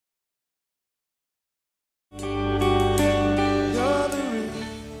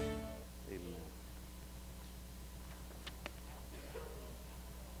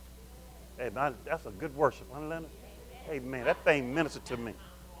Hey, man, that's a good worship, huh, Leonard? Amen. That thing ministered to me.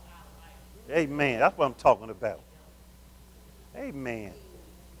 Amen. That's what I'm talking about. Amen.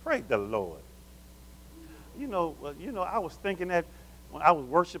 Praise the Lord. I was thinking that when I was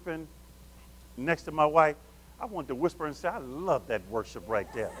worshiping next to my wife, I wanted to whisper and say, I love that worship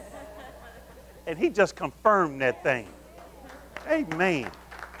right there. And he just confirmed that thing. Amen.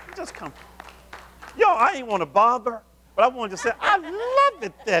 He just confirmed. Yo, I ain't want to bother, but I wanted to say, I love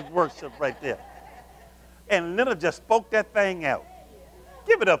it, that worship right there. And Leonard just spoke that thing out.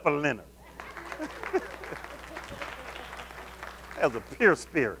 Give it up for Leonard. That was a pure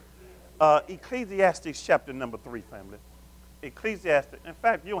spirit. Ecclesiastes chapter number 3, family. Ecclesiastes, in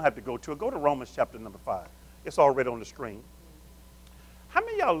fact, you don't have to go to it. Go to Romans chapter number 5. It's already on the screen. How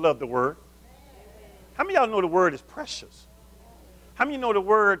many of y'all love the word? How many of y'all know the word is precious? How many of you know the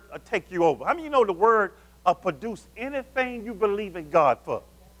word will take you over? How many of you know the word will produce anything you believe in God for?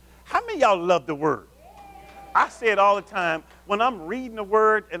 How many of y'all love the word? I say it all the time. When I'm reading the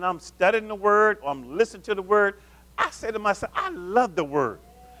word and I'm studying the word or I'm listening to the word, I say to myself, I love the word.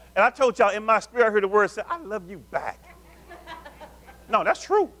 And I told y'all in my spirit, I heard the word say, I love you back. No, that's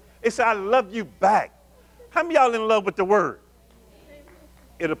true. It said, I love you back. How many of y'all in love with the word?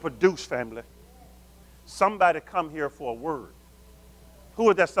 It'll produce, family. Somebody come here for a word. Who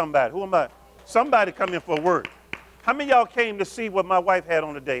is that somebody? Who am I? Somebody come in for a word. How many of y'all came to see what my wife had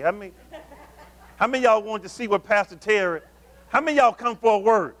on today? How many of y'all wanted to see what Pastor Terry? How many of y'all come for a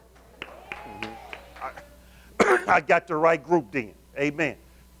word? I got the right group then. Amen.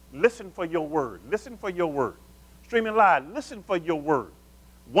 Listen for your word. Listen for your word. Streaming live, listen for your word.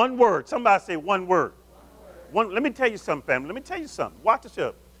 One word. Somebody say one word. Let me tell you something, family. Let me tell you something. Watch this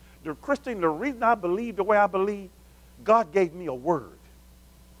up. The reason I believe the way I believe, God gave me a word.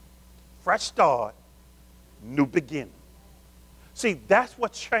 Fresh start, new beginning. See, that's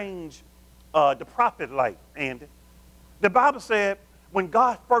what changed the prophet life, Andy. The Bible said when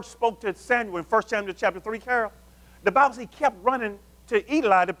God first spoke to Samuel in 1 Samuel chapter 3, Carol, the Bible said he kept running to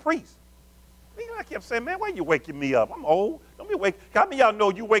Eli the priest. Eli kept saying, man, why are you waking me up? I'm old. Don't be wake. How many of y'all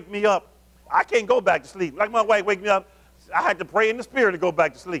know you wake me up? I can't go back to sleep. Like my wife wake me up, I had to pray in the spirit to go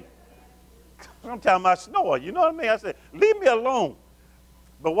back to sleep. Sometimes I snore, you know what I mean? I said, leave me alone.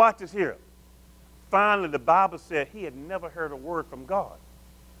 But watch this here. Finally, the Bible said he had never heard a word from God.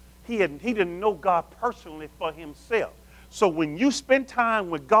 He didn't know God personally for himself. So when you spend time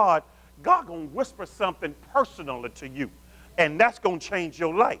with God, God going to whisper something personally to you. And that's going to change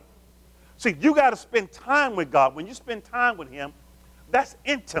your life. See, you got to spend time with God. When you spend time with him, that's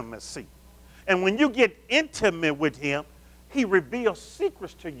intimacy. And when you get intimate with him, he reveals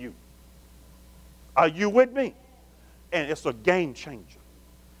secrets to you. Are you with me? And it's a game changer.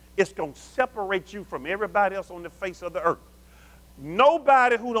 It's going to separate you from everybody else on the face of the earth.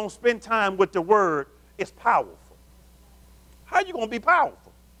 Nobody who don't spend time with the word is powerful. How are you going to be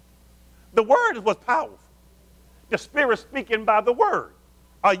powerful? The word is what's powerful. The Spirit speaking by the word.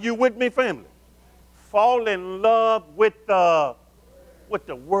 Are you with me, family? Fall in love with the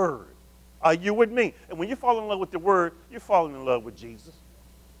word. Are you with me? And when you fall in love with the word, you're falling in love with Jesus.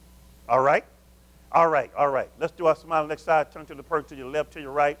 All right? All right, all right. Let's do our smile next side. Turn to the person to your left, to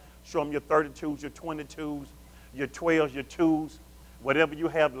your right. Show them your 32s, your 22s, your 12s, your 2s, whatever you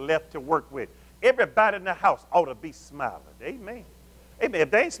have left to work with. Everybody in the house ought to be smiling. Amen. Amen.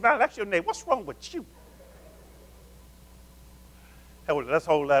 If they ain't smiling, that's your name. What's wrong with you? Let's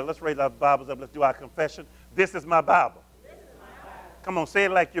hold that. Let's raise our Bibles up. Let's do our confession. This is my Bible. This is my Bible. Come on, say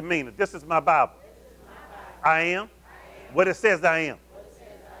it like you mean it. This is my Bible. This is my Bible. I am what it says I am.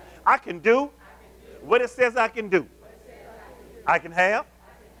 I can do what it says I can do. I can have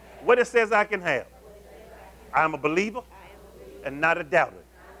what it says I can have. I am a believer and not a doubter.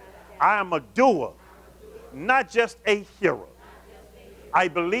 I am a doer, not just a hearer. I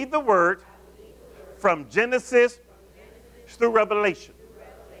believe the word from Genesis through Revelation.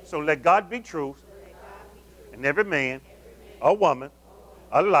 So let God be truth and every man, a woman,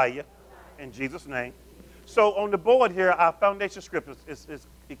 a liar, in Jesus' name. So on the board here, our foundation scripture is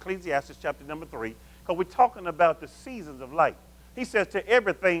Ecclesiastes chapter number 3, because we're talking about the seasons of life. He says to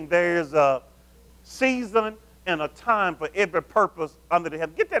everything there's a season and a time for every purpose under the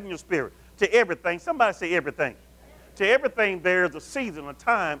heaven. Get that in your spirit. To everything. Somebody say everything. To everything there's a season, a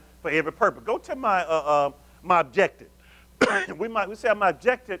time for every purpose. Go to my objective. we say my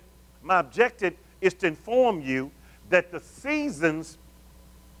objective is to inform you that the seasons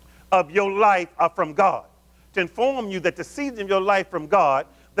of your life are from God. To inform you that the seasons of your life from God,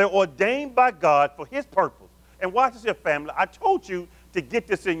 they're ordained by God for his purpose. And watch this here, family. I told you to get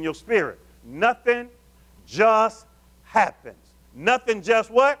this in your spirit. Nothing just happens. Nothing just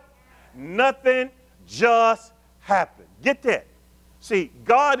what? Nothing just happened. Get that. See,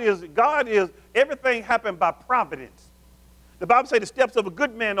 God is, everything happened by providence. The Bible says the steps of a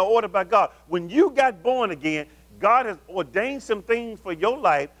good man are ordered by God. When you got born again, God has ordained some things for your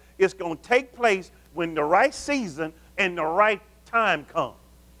life. It's going to take place when the right season and the right time comes.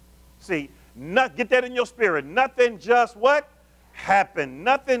 See, get that in your spirit. Nothing just what? Happened.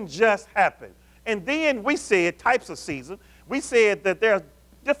 Nothing just happened. And then we said types of season. We said that there's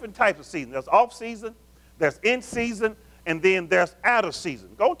different types of season. There's off season, there's in season, and then there's out of season.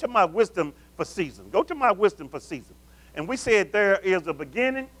 Go to my wisdom for season. Go to my wisdom for season. And we said there is a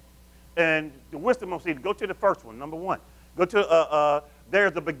beginning and the wisdom of season. Go to the first one, number one. Go to,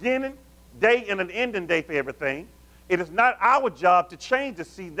 there's a beginning day and an ending day for everything. It is not our job to change the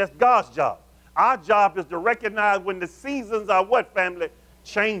season. That's God's job. Our job is to recognize when the seasons are what, family?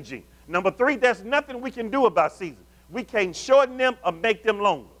 Changing. Number three, there's nothing we can do about seasons. We can't shorten them or make them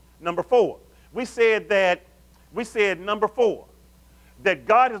longer. Number four, we said, number four, that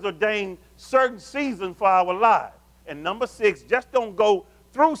God has ordained certain seasons for our lives. And number six, just don't go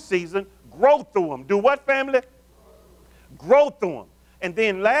through season, grow through them. Do what, family? Grow through them. And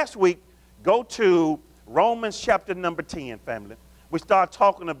then last week, go to Romans chapter number 10, family. We start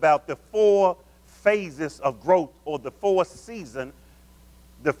talking about the 4 phases of growth, or the 4 seasons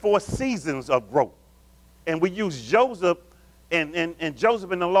of growth. And we use Joseph and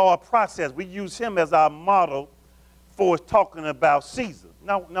Joseph in the law of process. We use him as our model for talking about seasons.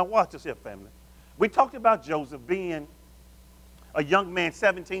 Now watch this here, family. We talked about Joseph being a young man,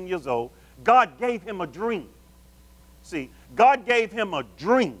 17 years old. God gave him a dream. See, God gave him a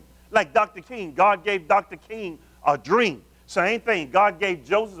dream. Like Dr. King, God gave Dr. King a dream. Same thing, God gave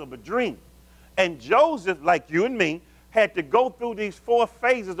Joseph a dream. And Joseph, like you and me, had to go through these 4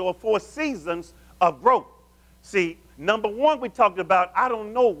 phases or 4 seasons of growth. See, number one, we talked about, I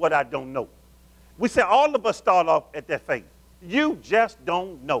don't know what I don't know. We said all of us start off at that phase. You just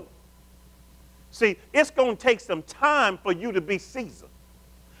don't know. See, it's going to take some time for you to be seasoned.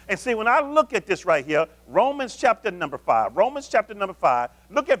 And see, when I look at this right here, Romans chapter number 5,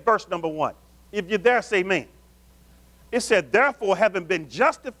 look at verse number 1. If you're there, say amen. It said, therefore, having been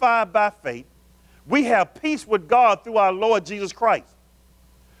justified by faith, we have peace with God through our Lord Jesus Christ,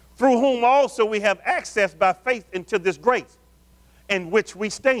 through whom also we have access by faith into this grace in which we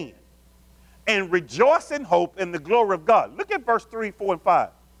stand, and rejoice in hope in the glory of God. Look at verse 3, 4, and 5.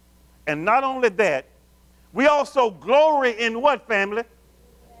 And not only that, we also glory in what, family?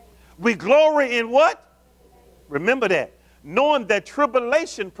 We glory in what? Remember that. Knowing that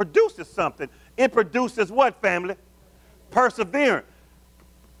tribulation produces something. It produces what, family? Perseverance.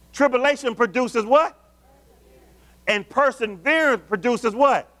 Tribulation produces what? And perseverance produces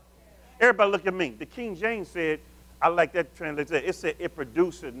what? Everybody look at me. The King James said, I like that translation. It said it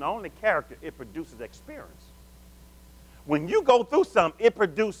produces not only character, it produces experience. When you go through something, it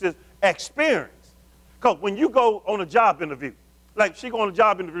produces experience. Because when you go on a job interview, like she go on a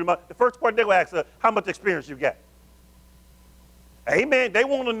job interview, the first question they will ask her, how much experience you got? Amen. They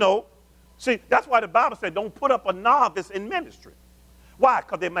want to know. See, that's why the Bible said don't put up a novice in ministry. Why?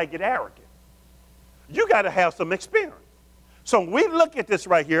 Because they might get arrogant. You got to have some experience. So when we look at this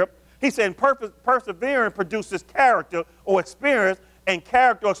right here, he said perseverance produces character or experience, and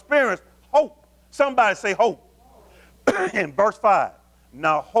character or experience, hope. Somebody say hope. In verse 5,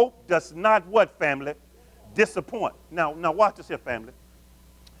 now hope does not what, family? Disappoint. Now watch this here, family.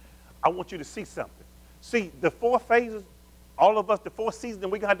 I want you to see something. See, the 4 phases, all of us, the 4 seasons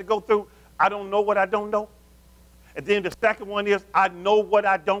we got to go through, I don't know what I don't know. And then the second one is, I know what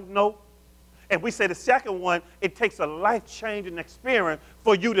I don't know. And we say the second one, it takes a life-changing experience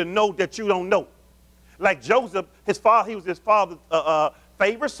for you to know that you don't know. Like Joseph, he was his father's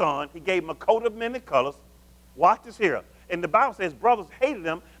favorite son. He gave him a coat of many colors. Watch this here. And the Bible says brothers hated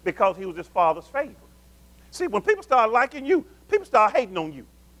him because he was his father's favorite. See, when people start liking you, people start hating on you.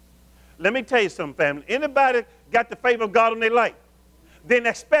 Let me tell you something, family. Anybody got the favor of God in their life, then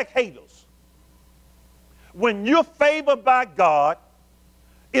expect haters. When you're favored by God,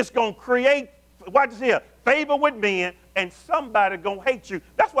 it's going to create, watch this here, favor with men, and somebody going to hate you.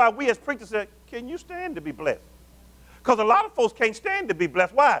 That's why we as preachers say, can you stand to be blessed? Because a lot of folks can't stand to be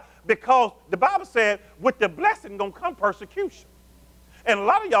blessed. Why? Because the Bible said with the blessing going to come persecution. And a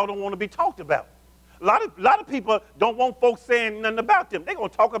lot of y'all don't want to be talked about. A lot of people don't want folks saying nothing about them. They're going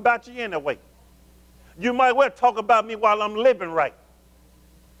to talk about you anyway. You might well talk about me while I'm living right.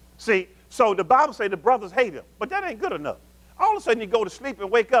 See, so the Bible says the brothers hate him, but that ain't good enough. All of a sudden you go to sleep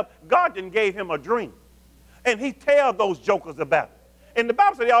and wake up, God didn't gave him a dream. And he tell those jokers about it. And the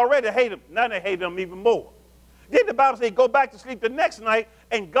Bible said they already hate him. Now they hate him even more. Then the Bible says go back to sleep the next night,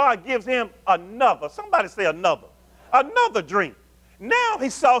 and God gives him another. Somebody say another. Another dream. Now he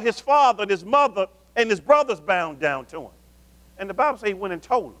saw his father and his mother and his brothers bound down to him. And the Bible says he went and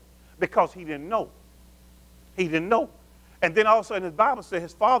told them because he didn't know. He didn't know. And then all of a sudden, the Bible says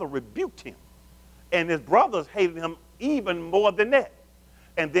his father rebuked him. And his brothers hated him even more than that.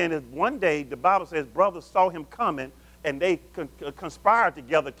 And then one day, the Bible says brothers saw him coming, and they conspired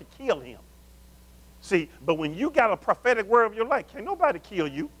together to kill him. See, but when you got a prophetic word of your life, can't nobody kill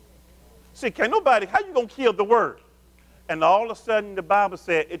you. See, can't nobody, how you going to kill the word? And all of a sudden, the Bible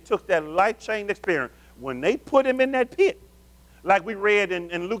said it took that life-changing experience. When they put him in that pit, like we read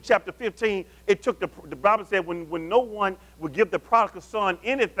in Luke chapter 15, it took the Bible said when no one would give the prodigal son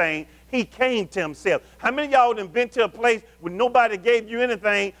anything, he came to himself. How many of y'all have been to a place where nobody gave you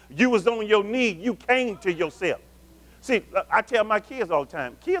anything, you was on your knee, you came to yourself? See, I tell my kids all the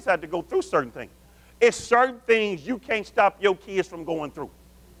time, kids have to go through certain things. It's certain things you can't stop your kids from going through.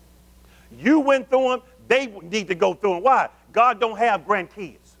 You went through them, they need to go through them. Why? God don't have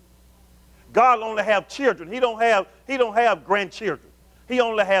grandkids. God only have children. He don't have grandchildren. He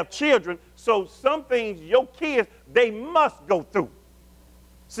only have children. So some things your kids, they must go through.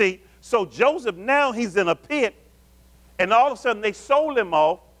 See, so Joseph now he's in a pit, and all of a sudden they sold him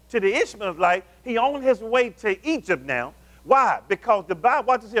off to the Ishmaelites. He on his way to Egypt now. Why? Because the Bible,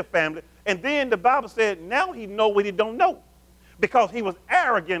 watch this here, family. And then the Bible said now he know what he don't know, because he was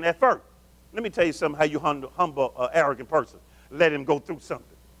arrogant at first. Let me tell you something, how you humble an arrogant person. Let him go through something.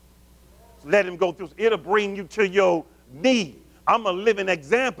 Let him go through. It'll bring you to your knees. I'm a living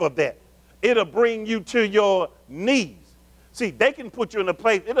example of that. It'll bring you to your knees. See, they can put you in a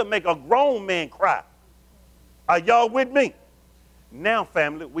place, it'll make a grown man cry. Are y'all with me? Now,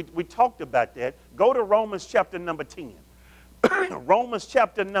 family, we talked about that. Go to Romans chapter number 10. Romans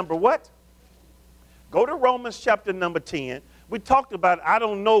chapter number what? Go to Romans chapter number 10. We talked about I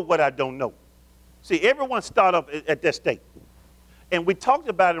don't know what I don't know. See, everyone start up at that state. And we talked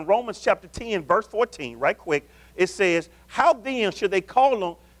about in Romans chapter 10, verse 14, right quick, it says, how then should they call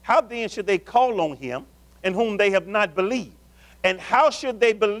on him in whom they have not believed? And how should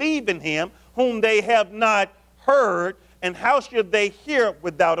they believe in him whom they have not heard? And how should they hear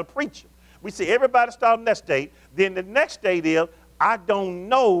without a preacher? We see everybody start in that state. Then the next state is, I don't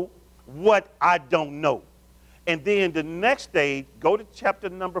know what I don't know. And then the next stage, go to chapter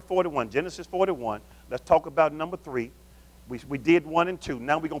number 41, Genesis 41. Let's talk about number 3. We did 1 and 2.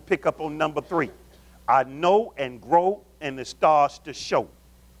 Now we're going to pick up on number 3. I know and grow, and it starts to show.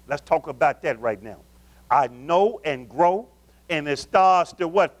 Let's talk about that right now. I know and grow, and it starts to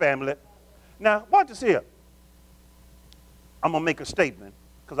what, family? Now, watch this here. I'm going to make a statement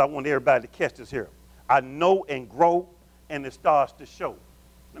because I want everybody to catch this here. I know and grow, and it starts to show.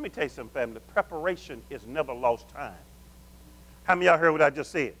 Let me tell you something, family. Preparation is never lost time. How many of y'all heard what I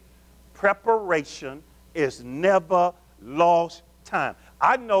just said? Preparation is never lost time.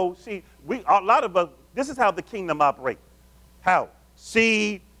 I know, see, a lot of us, this is how the kingdom operates. How?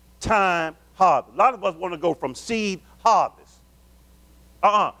 Seed, time, harvest. A lot of us want to go from seed, harvest.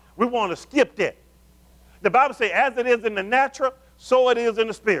 We want to skip that. The Bible says, as it is in the natural, so it is in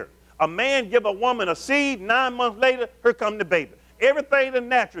the spirit. A man give a woman a seed, 9 months later, here come the baby. Everything in the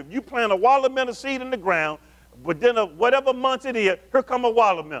natural. If you plant a watermelon seed in the ground, within whatever months it is, here come a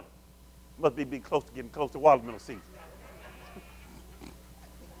watermelon. Must be getting close to watermelon season.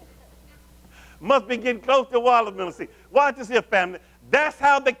 Must be getting close to watermelon seed. Watch this here, family. That's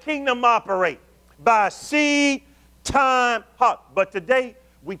how the kingdom operates. By seed, time, heart. But today,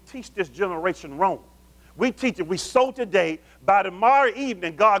 we teach this generation wrong. We teach it. We sow today. By tomorrow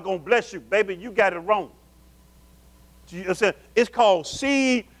evening, God going to bless you. Baby, you got it wrong. It's called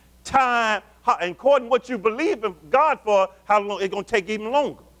seed, time, heart. And according to what you believe in God for, how long it's going to take even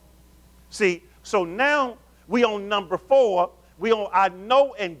longer. See, so now we on number 4. We on I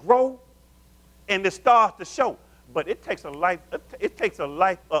know and grow, and it starts to show. But it takes a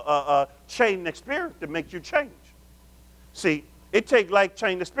life changing experience to make you change. See, it takes life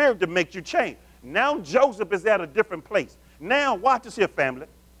changing experience to make you change. Now Joseph is at a different place. Now watch this here, family.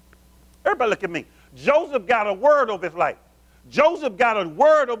 Everybody look at me. Joseph got a word over his life. Joseph got a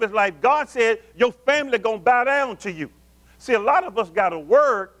word over his life. God said, your family going to bow down to you. See, a lot of us got a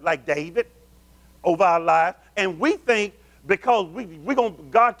word like David over our lives, and we think because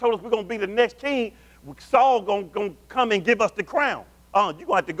God told us we're going to be the next king, Saul going to come and give us the crown. You're going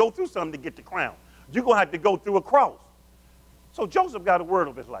to have to go through something to get the crown. You're going to have to go through a cross. So Joseph got a word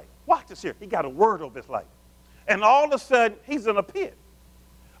over his life. Watch this here. He got a word over his life. And all of a sudden, he's in a pit.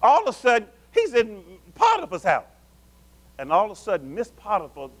 All of a sudden, he's in Potiphar's house. And all of a sudden, Miss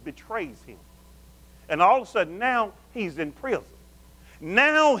Potiphar betrays him. And all of a sudden now he's in prison.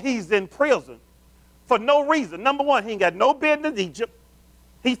 Now he's in prison for no reason. Number one, he ain't got no business in Egypt.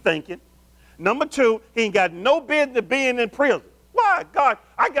 He's thinking. Number two, he ain't got no business being in prison. Why? God,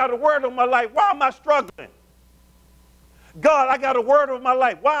 I got a word on my life. Why am I struggling? God, I got a word on my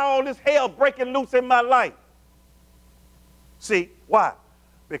life. Why all this hell breaking loose in my life? See, why?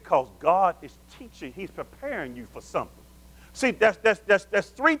 Because God is teaching. He's preparing you for something. See, that's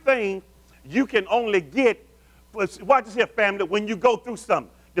three things you can only get. Watch this here, family, when you go through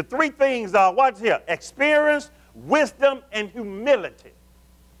something. The three things are, watch this here, experience, wisdom, and humility.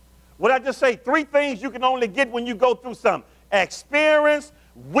 What I just say, three things you can only get when you go through something. Experience,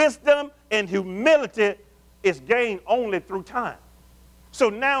 wisdom, and humility is gained only through time. So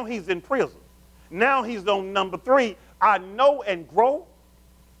now he's in prison. Now he's on number three. I know and grow,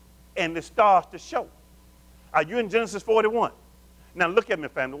 and it starts to show. Are you in Genesis 41? Now look at me,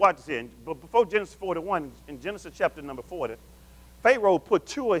 family. Watch this here. But before Genesis 41, in Genesis chapter number 40, Pharaoh put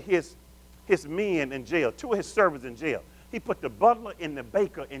two of his men in jail, two of his servants in jail. He put the butler and the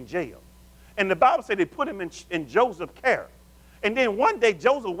baker in jail. And the Bible said they put him in Joseph's care. And then one day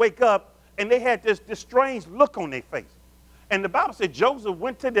Joseph wake up and they had this strange look on their face. And the Bible said Joseph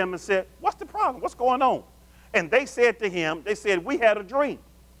went to them and said, what's the problem? What's going on? And they said to him, they said, we had a dream.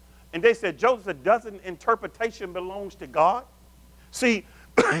 And they said, Joseph said, doesn't interpretation belongs to God? See,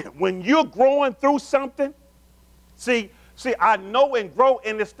 when you're growing through something, see, I know and grow,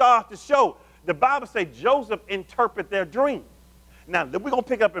 and it starts to show. The Bible says Joseph interpret their dream. Now, we're going to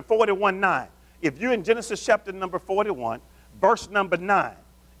pick up in 41:9. If you're in Genesis chapter number 41, verse number 9,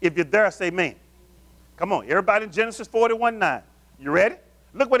 if you're there, say amen. Come on, everybody in Genesis 41:9. You ready?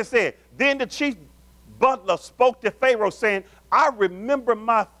 Look what it said. Then the chief butler spoke to Pharaoh, saying, I remember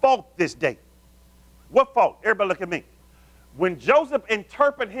my fault this day. What fault? Everybody look at me. When Joseph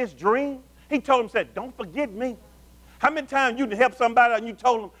interpreted his dream, he told him, said, don't forget me. How many times you help somebody and you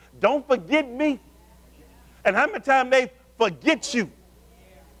told them, don't forget me? And how many times they forget you?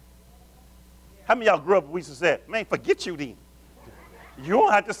 How many of y'all grew up and we used to say, man, forget you then. You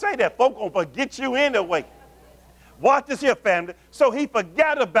don't have to say that. Folk gonna forget you anyway. Watch this here, family. So he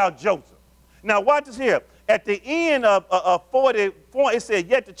forgot about Joseph. Now watch this here. At the end of 44, it said,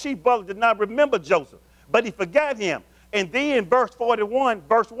 yet the chief butler did not remember Joseph, but he forgot him. And then verse 41,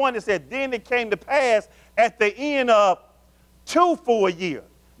 verse 1, it said, then it came to pass at the end of 2 full years.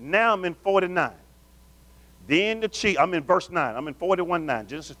 Now I'm in 49. Then the chief, I'm in verse 9. I'm in 41:9,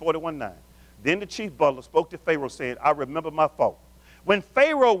 Genesis 41:9. Then the chief butler spoke to Pharaoh, saying, I remember my fault. When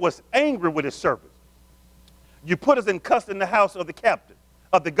Pharaoh was angry with his servants, you put us in custody in the house of the captain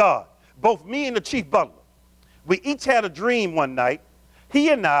of the guard, both me and the chief butler. We each had a dream one night. He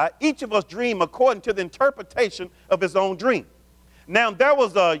and I, each of us dreamed according to the interpretation of his own dream. Now there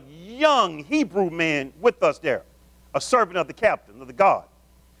was a young Hebrew man with us there, a servant of the captain of the guard.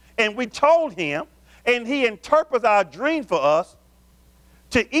 And we told him, and he interprets our dream for us.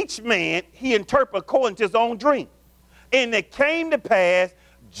 To each man, he interprets according to his own dream. And it came to pass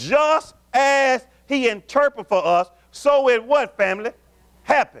just as he interpreted for us, so it what, family?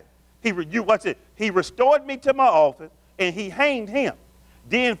 Happened. Watch it. He restored me to my office, and he hanged him.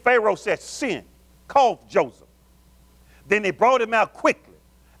 Then Pharaoh said, send, call Joseph. Then they brought him out quickly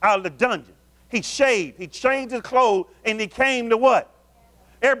out of the dungeon. He shaved, he changed his clothes, and he came to what?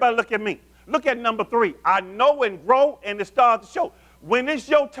 Everybody look at me. Look at number 3. I know and grow, and it starts to show. When it's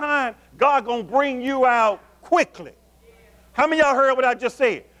your time, God going to bring you out quickly. How many of y'all heard what I just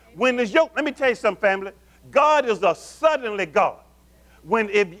said? When it's your, let me tell you something, family. God is a suddenly God.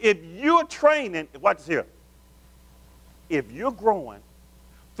 If you're training, watch this here. If you're growing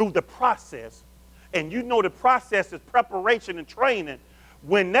through the process, and you know the process is preparation and training,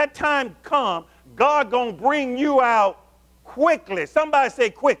 when that time comes, God going to bring you out quickly. Somebody say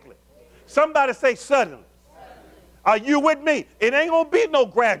quickly. Somebody say suddenly. Are you with me? It ain't going to be no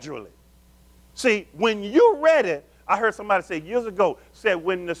gradually. See, when you're ready, I heard somebody say years ago, said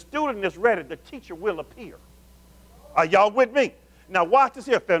when the student is ready, the teacher will appear. Are y'all with me? Now watch this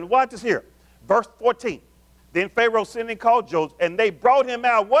here, family. Watch this here. Verse 14. Then Pharaoh sent and called Joseph, and they brought him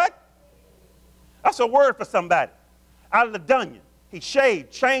out what? That's a word for somebody. Out of the dungeon. He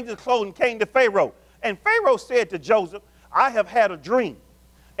shaved, changed his clothes, and came to Pharaoh. And Pharaoh said to Joseph, I have had a dream,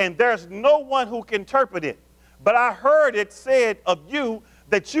 and there's no one who can interpret it. But I heard it said of you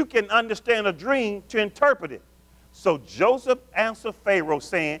that you can understand a dream to interpret it. So Joseph answered Pharaoh,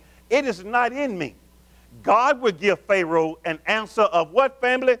 saying, it is not in me. God will give Pharaoh an answer of what,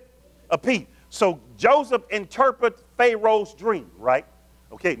 family? A peace. So Joseph interprets Pharaoh's dream, right?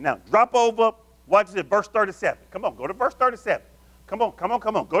 Okay, now drop over. Watch this, verse 37. Come on, go to verse 37. Come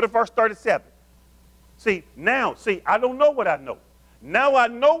on. Go to verse 37. See, I don't know what I know. Now I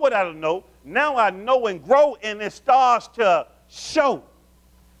know what I don't know. Now I know and grow, and it starts to show.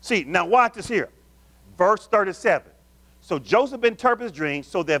 See, now watch this here. Verse 37. So Joseph interpreted his dream,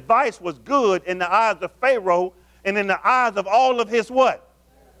 so the advice was good in the eyes of Pharaoh and in the eyes of all of his what?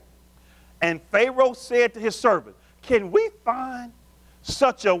 And Pharaoh said to his servant, can we find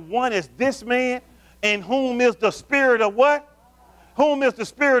such a one as this man, in whom is the spirit of what? Whom is the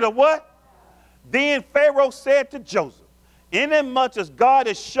spirit of what? Then Pharaoh said to Joseph, inasmuch as God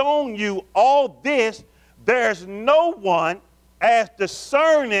has shown you all this, there's no one as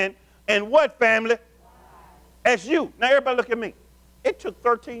discerning in what, family? As you. Now everybody look at me. It took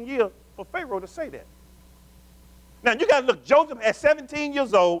 13 years for Pharaoh to say that. Now you got to look, Joseph at 17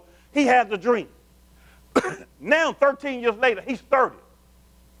 years old, he had the dream. Now 13 years later, he's 30.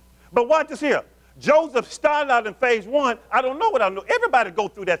 But watch this here. Joseph started out in phase 1. I don't know what I know. Everybody go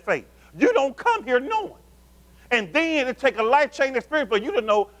through that phase. You don't come here knowing. And then it take a life-changing experience for you to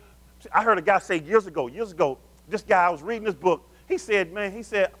know. I heard a guy say years ago, this guy, I was reading this book. He said,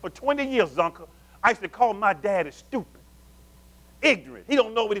 for 20 years, uncle, I used to call my dad stupid, ignorant. He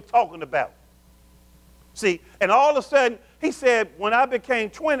don't know what he's talking about. See, and all of a sudden, he said, when I became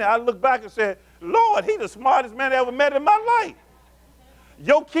 20, I looked back and said, Lord, he's the smartest man I ever met in my life.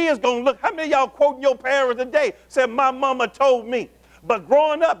 Your kids going to look, how many of y'all quoting your parents today? Said, my mama told me. But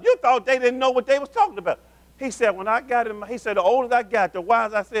growing up, you thought they didn't know what they was talking about. He said, when I got him, he said, the older I got, the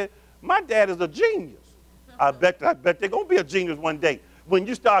wiser I said, my dad is a genius. I bet they're going to be a genius one day when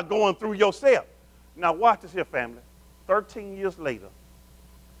you start going through yourself. Now watch this here, family. 13 years later,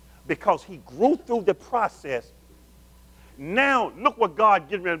 because he grew through the process, now look what God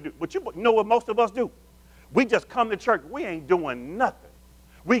getting ready to do. But you know what most of us do? We just come to church. We ain't doing nothing.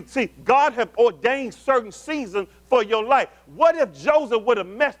 God have ordained certain seasons for your life. What if Joseph would have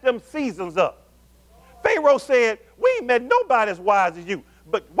messed them seasons up? Pharaoh said, we ain't met nobody as wise as you.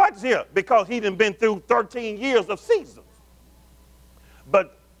 But watch this here, because he done been through 13 years of seasons.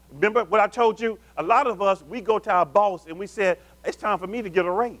 But remember what I told you? A lot of us, we go to our boss and we said, it's time for me to get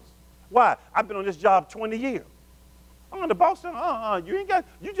a raise. Why? I've been on this job 20 years. Oh, the boss said, you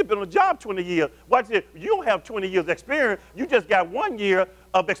just been on the job 20 years. Watch this, you don't have 20 years experience. You just got 1 year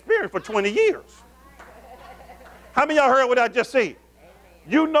of experience for 20 years. How many of y'all heard what I just said?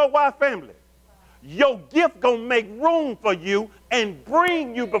 You know why, family? Your gift gonna make room for you and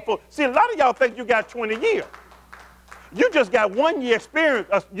bring you before. See, a lot of y'all think you got 20 years. You just got 1 year experience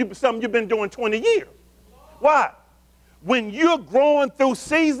of something you've been doing 20 years. Why? When you're growing through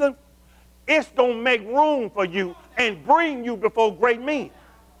season, it's going to make room for you and bring you before great men.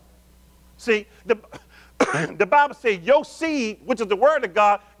 See, the Bible says your seed, which is the word of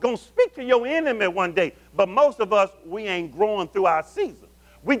God, going to speak to your enemy one day. But most of us, we ain't growing through our season.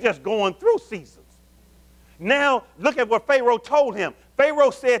 We just going through seasons. Now, look at what Pharaoh told him. Pharaoh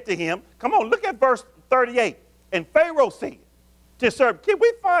said to him, come on, look at verse 38. And Pharaoh said to his servant, can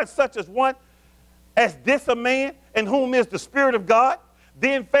we find such as one as this a man in whom is the Spirit of God?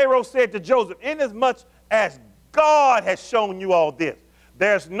 Then Pharaoh said to Joseph, inasmuch as God has shown you all this,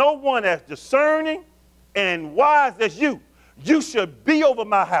 there's no one as discerning and wise as you. You should be over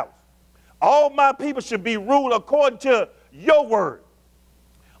my house. All my people should be ruled according to your word.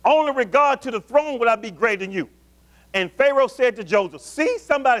 Only regard to the throne will I be greater than you. And Pharaoh said to Joseph, see,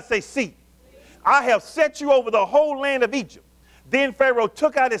 somebody say, see. I have set you over the whole land of Egypt. Then Pharaoh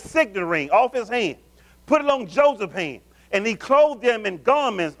took out his signet ring off his hand, put it on Joseph's hand, and he clothed them in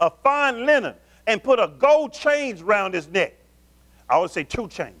garments of fine linen and put a gold chain around his neck. I would say 2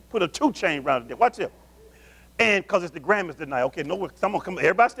 chains. Put a 2 chain around his neck. Watch this. And because it's the Grammys tonight. Okay, no, someone come.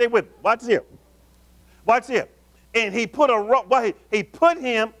 Everybody stay with me. Watch this. Watch this. And he put he put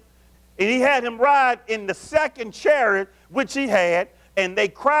him, and he had him ride in the second chariot which he had, and they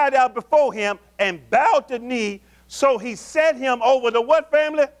cried out before him and bowed the knee. So he set him over the what,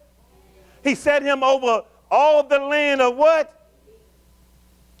 family? He set him over all the land of what?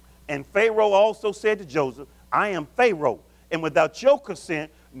 And Pharaoh also said to Joseph, I am Pharaoh, and without your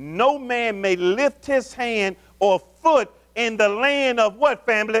consent, no man may lift his hand or foot in the land of what,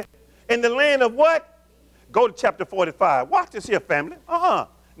 family? In the land of what? Go to chapter 45. Watch this here, family.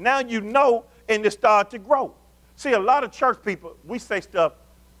 Now you know, and it started to grow. See, a lot of church people, we say stuff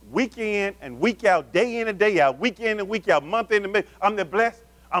week in and week out, day in and day out, week in and week out, month in and month. I'm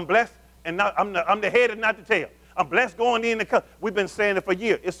blessed, and not, I'm the head and not the tail. I'm blessed going in and come. We've been saying it for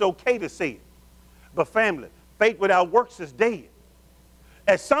years. It's okay to say it. But family, faith without works is dead.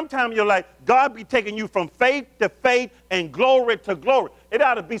 At some time in your life, God be taking you from faith to faith and glory to glory. It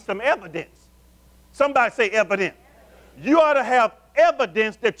ought to be some evidence. Somebody say evidence. You ought to have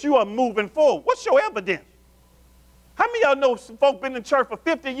evidence that you are moving forward. What's your evidence? How many of y'all know some folk been in church for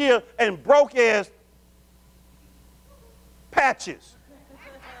 50 years and broke as Patches?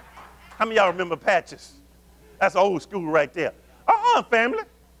 How many of y'all remember Patches? That's old school right there. Family.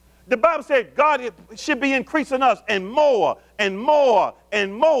 The Bible said God should be increasing us and more and more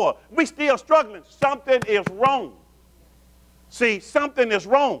and more. We still struggling. Something is wrong. See, something is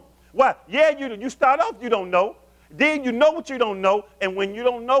wrong. Why? Yeah, you start off, you don't know. Then you know what you don't know. And when you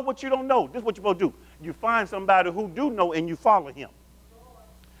don't know what you don't know, this is what you're supposed to do. You find somebody who do know and you follow him.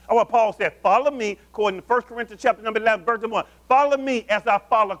 Oh, what Paul said, follow me, according to 1 Corinthians chapter number 11, verse 1. Follow me as I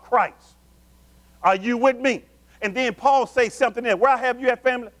follow Christ. Are you with me? And then Paul says something there. Where I have you at,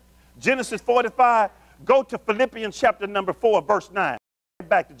 family? Genesis 45. Go to Philippians chapter number 4, verse 9.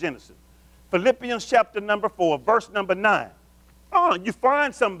 Back to Genesis. Philippians chapter number 4, verse number 9. You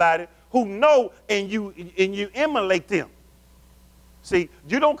find somebody who know and you emulate them. See,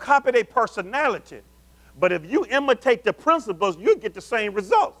 you don't copy their personality, but if you imitate the principles, you get the same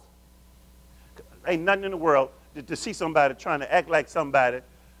results. Ain't nothing in the world to see somebody trying to act like somebody,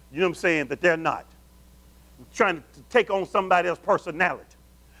 you know what I'm saying, that they're not. Trying to take on somebody else's personality.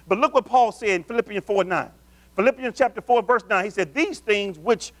 But look what Paul said in Philippians 4:9. Philippians chapter 4, verse 9, he said, these things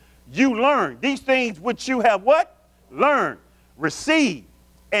which you learn, these things which you have what? Learned, received,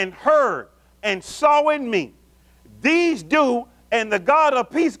 and heard, and saw in me. These do, and the God of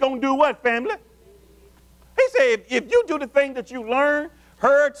peace gonna do what, family? He said, if you do the thing that you learned,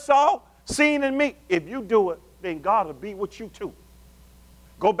 heard, saw, seen in me, if you do it, then God will be with you too.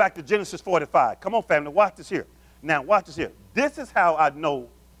 Go back to Genesis 45. Come on, family, watch this here. Now, watch this here. This is how I know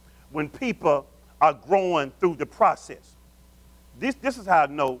when people are growing through the process. This is how I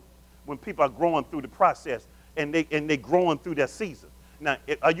know when people are growing through the process and they growing through their season. Now,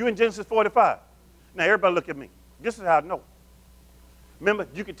 are you in Genesis 45? Now, everybody look at me. This is how I know. Remember,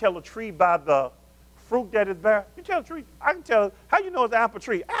 you can tell a tree by the fruit that is bearing. You tell a tree. I can tell. How you know it's an apple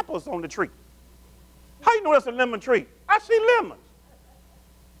tree? Apples on the tree. How you know it's a lemon tree? I see lemons.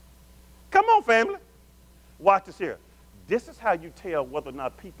 Come on, family. Watch this here. This is how you tell whether or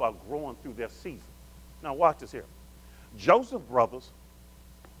not people are growing through their season. Now, watch this here. Joseph brothers,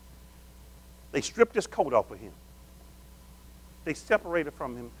 they stripped his coat off of him. They separated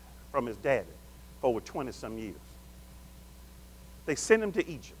from him, from his daddy, for over 20-some years. They sent him to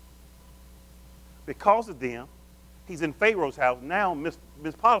Egypt. Because of them, he's in Pharaoh's house. Now, Miss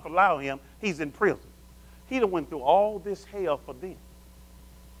Potiphar allowed him. He's in prison. He done went through all this hell for them.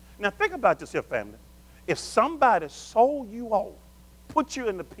 Now, think about this here, family. If somebody sold you off, put you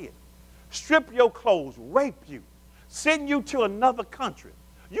in the pit, strip your clothes, rape you, send you to another country,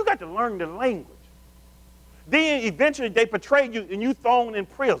 you got to learn the language. Then eventually they betray you and you thrown in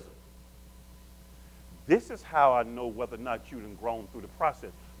prison. This is how I know whether or not you done grown through the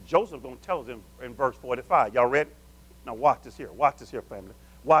process. Joseph gonna tell us in verse 45. Y'all ready? Now watch this here. Watch this here, family.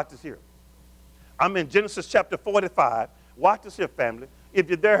 Watch this here. I'm in Genesis chapter 45. Watch this here, family. If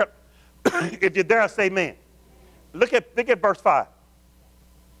you're there, if you're there, say amen. Look at verse 5.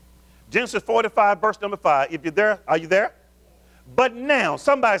 Genesis 45, verse number 5. If you're there, are you there? But now,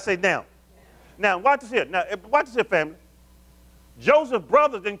 somebody say now. Now, watch this here. Now, watch this here, family. Joseph's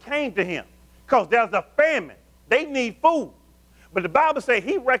brothers then came to him because there's a famine. They need food. But the Bible says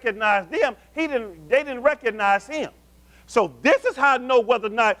he recognized them. They didn't recognize him. So this is how I know whether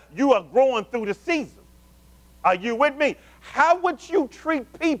or not you are growing through the season. Are you with me? How would you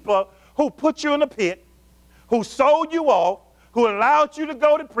treat people who put you in a pit, who sold you off, who allowed you to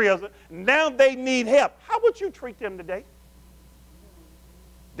go to prison? Now they need help. How would you treat them today?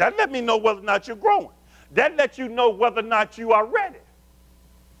 That let me know whether or not you're growing. That lets you know whether or not you are ready.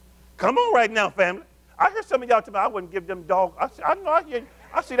 Come on right now, family. I heard some of y'all tell me I wouldn't give them dog.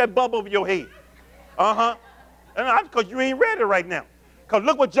 I see that bubble over your head. And because you ain't ready right now. Because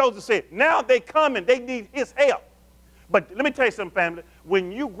look what Joseph said. Now they coming. They need his help. But let me tell you something, family.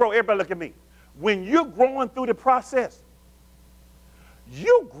 When you grow, everybody look at me. When you're growing through the process,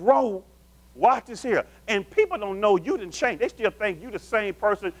 you grow. Watch this here. And people don't know you didn't change. They still think you the same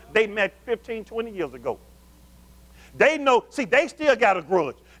person they met 15, 20 years ago. They know, see, they still got a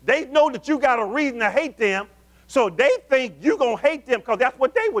grudge. They know that you got a reason to hate them, so they think you're going to hate them because that's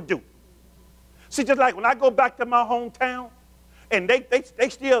what they would do. See, just like when I go back to my hometown, and they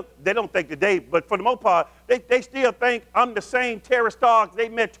still, they don't think today, but for the most part, they still think I'm the same Terry Starks they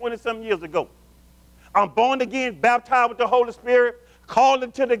met 20-some years ago. I'm born again, baptized with the Holy Spirit, called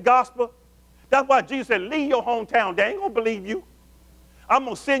into the gospel. That's why Jesus said, leave your hometown. They ain't going to believe you. I'm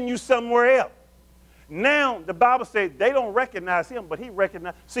going to send you somewhere else. Now, the Bible says they don't recognize him, but he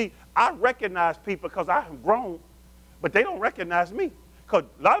recognizes. See, I recognize people because I have grown. But they don't recognize me. Because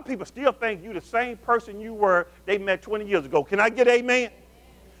a lot of people still think you the same person you were they met 20 years ago. Can I get amen?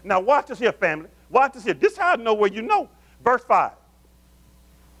 Now watch this here, family. Watch this here. This is how I know where you know. Verse 5.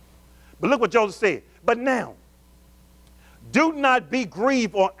 But look what Joseph said. But now, do not be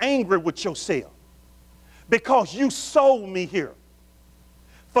grieved or angry with yourself, because you sold me here.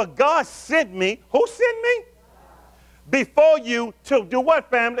 For God sent me. Who sent me? Before you to do what,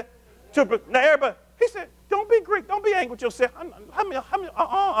 family? Now everybody, he said, don't be grieved. Don't be angry with yourself.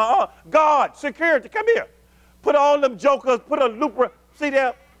 God, security, come here. Put all them jokers, put a looper. See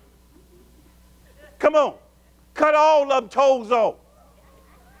there? Come on. Cut all them toes off.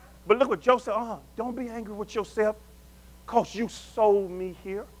 But look what Joseph said. Don't be angry with yourself, because you sold me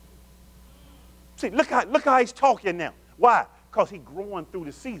here. See, look how he's talking now. Why? Because he's growing through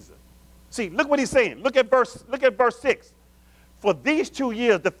the season. See, look what he's saying. Look at verse 6. For these 2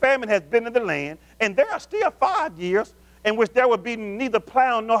 years the famine has been in the land, and there are still 5 years in which there will be neither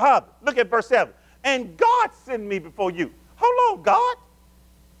plow nor harvest. Look at verse 7. And God sent me before you. Hold on, God.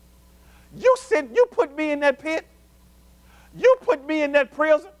 You put me in that pit. You put me in that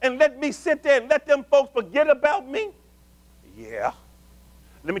prison and let me sit there and let them folks forget about me? Yeah.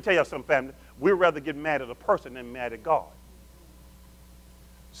 Let me tell you something, family. We'd rather get mad at a person than mad at God.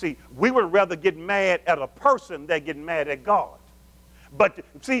 See, we would rather get mad at a person than get mad at God. But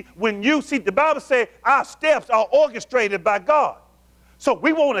see, the Bible says our steps are orchestrated by God. So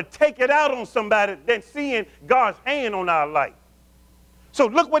we want to take it out on somebody than seeing God's hand on our life. So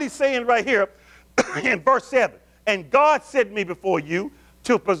look what he's saying right here in verse 7. And God sent me before you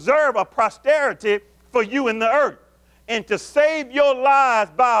to preserve a posterity for you in the earth, and to save your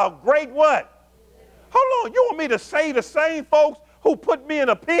lives by a great what? Hold on, you want me to save the same folks who put me in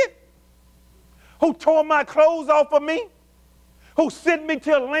a pit? Who tore my clothes off of me? Who sent me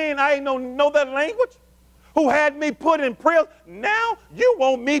to a land I ain't know that language? Who had me put in prison? Now you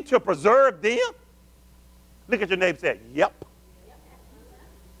want me to preserve them? Look at your neighbor and say, yep.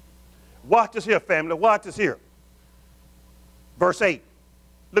 Watch this here, family. Watch this here. Verse 8.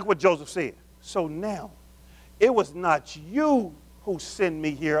 Look what Joseph said. So now, it was not you who sent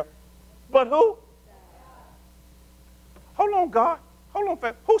me here, but who? Hold on, God. Hold on,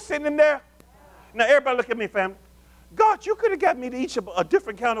 family. Who sent him there? Now, everybody look at me, family. God, you could have got me to eat a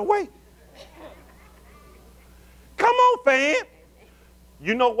different kind of way. Come on, fam.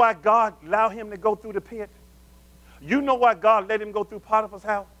 You know why God allowed him to go through the pit? You know why God let him go through Potiphar's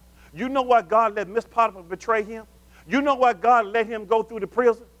house? You know why God let Miss Potiphar betray him? You know why God let him go through the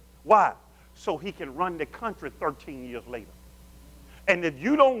prison? Why? So he can run the country 13 years later. And if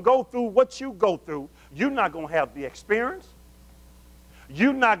you don't go through what you go through, you're not going to have the experience.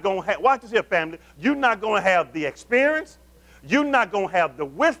 You're not going to have, watch this here, family. You're not going to have the experience. You're not going to have the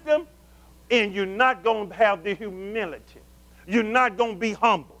wisdom. And you're not going to have the humility. You're not going to be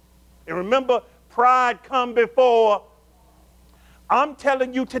humble. And remember, pride comes before. I'm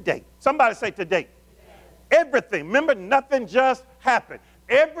telling you today. Somebody say today. Everything. Remember, nothing just happened.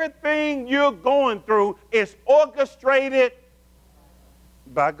 Everything you're going through is orchestrated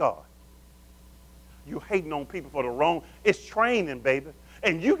by God. You're hating on people for the wrong. It's training, baby.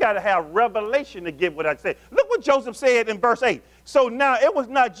 And you got to have revelation to get what I said. Look what Joseph said in verse 8. So now it was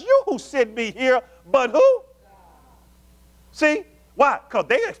not you who sent me here, but who? See? Why? Because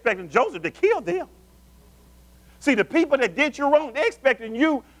they're expecting Joseph to kill them. See, the people that did you wrong, they're expecting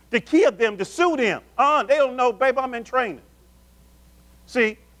you to kill them, to sue them. They don't know, baby, I'm in training.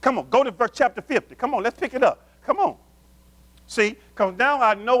 See? Come on, go to verse chapter 50. Come on, let's pick it up. Come on. See? Because now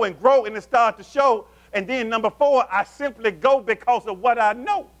I know and grow and it starts to show. And then number 4, I simply go because of what I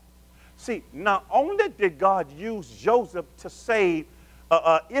know. See, not only did God use Joseph to save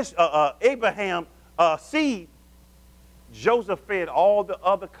Abraham's seed, Joseph fed all the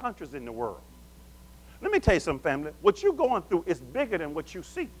other countries in the world. Let me tell you something, family. What you're going through is bigger than what you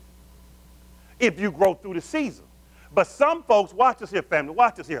see if you grow through the season. But some folks, watch this here, family.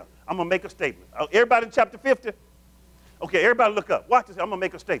 Watch this here. I'm going to make a statement. Everybody in chapter 50? Okay, everybody look up. Watch this. I'm going to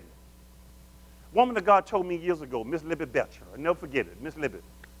make a statement. Woman of God told me years ago, Miss Libby Belcher. I'll never forget it. Miss Libby.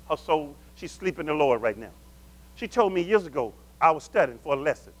 Her soul, she's sleeping in the Lord right now. She told me years ago, I was studying for a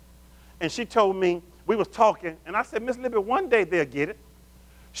lesson. And she told me, we was talking, and I said, Miss Libby, one day they'll get it.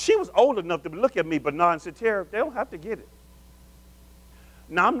 She was old enough to look at me, Bernard, and said, Terry, they don't have to get it.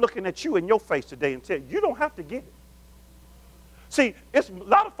 Now I'm looking at you in your face today and tell you, you don't have to get it. See, it's a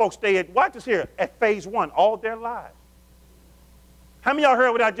lot of folks stay at, watch this here, at phase 1 all their lives. How many of y'all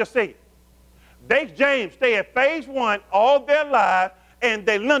heard what I just said? They, James, stay at phase 1 all their lives, and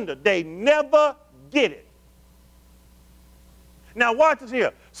they never get it. Now watch this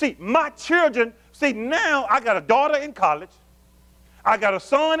here. See, my children, See, now I got a daughter in college. I got a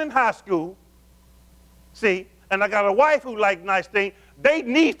son in high school. See, and I got a wife who like nice things. They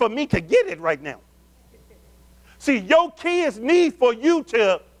need for me to get it right now. See, your kids need for you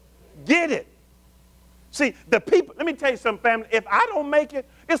to get it. See, the people, let me tell you something, family. If I don't make it,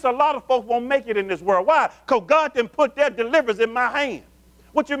 it's a lot of folks won't make it in this world. Why? Because God didn't put their deliverance in my hand.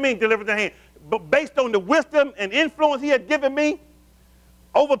 What you mean deliverance in my hand? But based on the wisdom and influence he had given me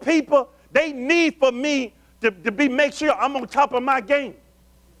over people, they need for me to make sure I'm on top of my game.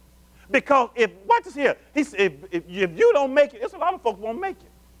 Because watch this here. He said, if you don't make it, it's a lot of folks won't make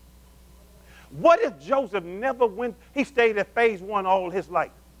it. What if Joseph never went, he stayed at phase 1 all his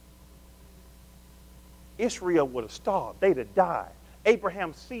life? Israel would have starved. They'd have died.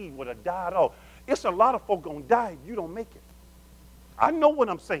 Abraham's seed would have died off. It's a lot of folks going to die if you don't make it. I know what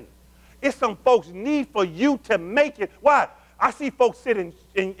I'm saying. It's some folks need for you to make it. Why? I see folks sitting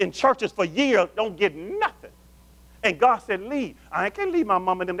in churches for years, don't get nothing. And God said, leave. I can't leave my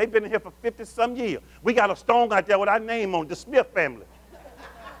mom and them. They've been here for 50-some years. We got a stone out there with our name on, the Smith family.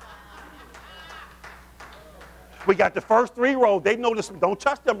 We got the first 3 rows. They know this. Don't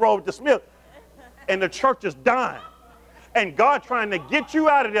touch them rows with the Smith. And the church is dying. And God trying to get you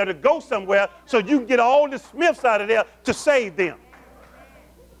out of there to go somewhere so you can get all the Smiths out of there to save them.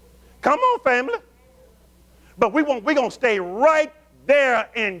 Come on, family. But we're going to stay right there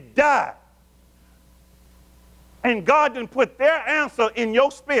and die. And God didn't put their answer in your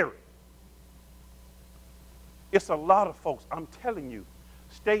spirit. It's a lot of folks, I'm telling you,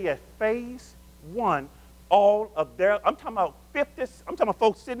 stay at phase 1 all of their, I'm talking about 50, I'm talking about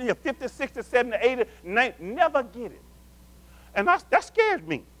folks sitting here 50, 60, 70, 80, 90, never get it. And that scared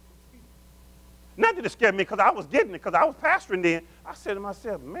me. Not that it scared me because I was getting it, because I was pastoring then. I said to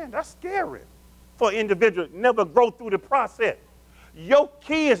myself, man, that's scary for an individual to never grow through the process. Your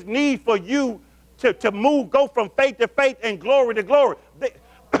kids need for you to move, go from faith to faith and glory to glory.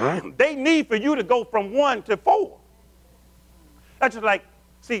 They need for you to go from 1 to 4. That's just like,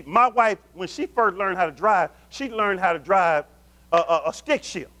 see, my wife, when she first learned how to drive, she learned how to drive a stick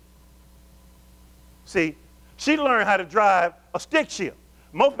shift. See, she learned how to drive a stick shift.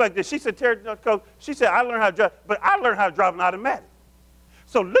 Most back then, she said, Terry, she said, I learned how to drive, but I learned how to drive an automatic.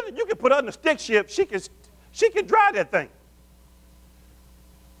 So literally, you can put her in a stick shift, she can drive that thing.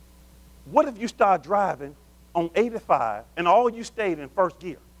 What if you start driving on 85 and all you stayed in first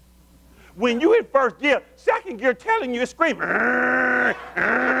gear? When you in first gear, second gear telling you it's screaming.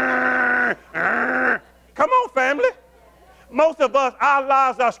 Come on, family. Most of us, our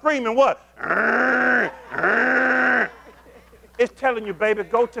lives are screaming what? It's telling you, baby,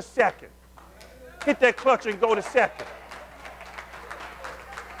 go to second. Hit that clutch and go to second.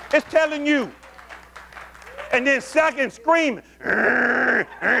 It's telling you. And then second screaming.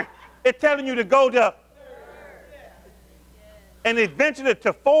 It's telling you to go to, and eventually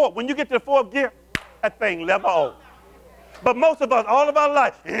to 4. When you get to the 4th gear, that thing level off. But most of us, all of our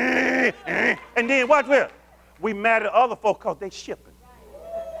life, and then watch where? We mad at other folks because they shipping.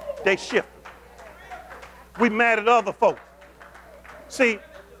 They shipping. We mad at other folks. See,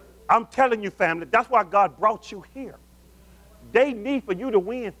 I'm telling you, family, that's why God brought you here. They need for you to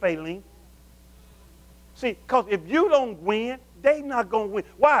win, Faylene. See, because if you don't win, they not going to win.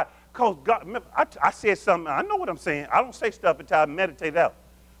 Why? Because God, remember, I said something, I know what I'm saying. I don't say stuff until I meditate out.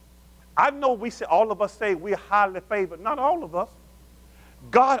 I know all of us say we're highly favored. Not all of us.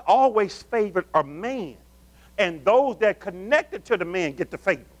 God always favored a man. And those that connected to the man get the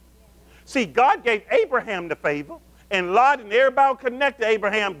favor. See, God gave Abraham the favor. And Lot and everybody connected to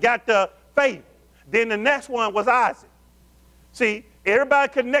Abraham got the favor. Then the next one was Isaac. See,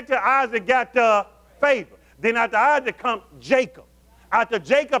 everybody connected to Isaac got the favor. Then after Isaac comes Jacob. After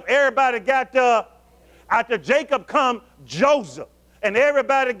Jacob, everybody got the, after Jacob come Joseph. And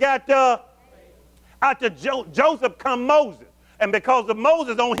everybody got the, after Joseph come Moses. And because of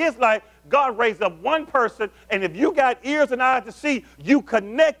Moses on his life, God raised up one person. And if you got ears and eyes to see, you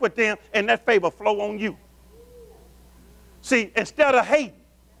connect with them and that favor flow on you. See, instead of hating.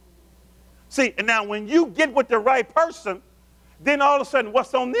 See, and now when you get with the right person, then all of a sudden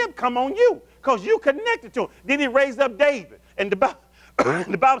what's on them come on you because you connected to him. Then he raised up David. And the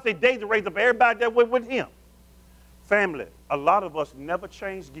Bible says David raised up everybody that went with him. Family, a lot of us never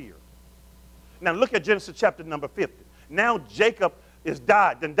change gear. Now look at Genesis chapter number 50. Now Jacob is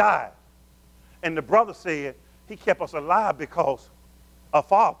died. And the brother said he kept us alive because our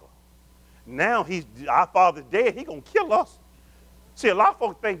father. Now our father's dead, he's going to kill us. See, a lot of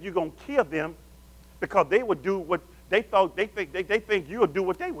folks think you're going to kill them because they would do what they thought, they think you'll do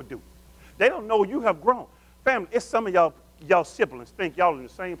what they would do. They don't know you have grown. Family, it's some of y'all siblings think y'all in the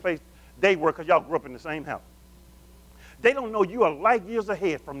same place They were, because y'all grew up in the same house. They don't know you are light years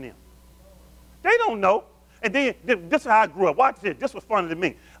ahead from them. They don't know. And then this is how I grew up. Watch this. This was funny to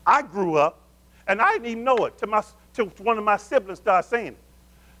me. I grew up, and I didn't even know it till one of my siblings started saying it.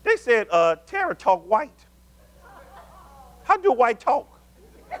 They said, Tara talk white. How do white talk?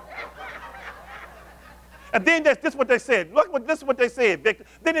 And then this is what they said. This is what they said, Victor.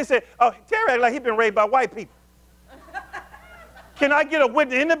 Then they said, Tara act like he been raised by white people. Can I get a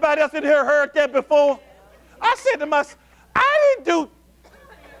witness? Anybody else in here heard that before? I said to myself,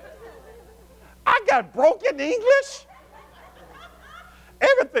 I got broken English.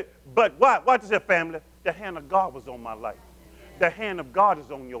 Everything. But watch this, family. The hand of God was on my life. The hand of God is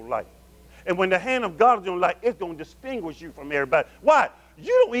on your life. And when the hand of God is on your life, it's going to distinguish you from everybody. Why?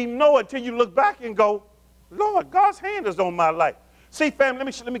 You don't even know it until you look back and go, Lord, God's hand is on my life. See, family,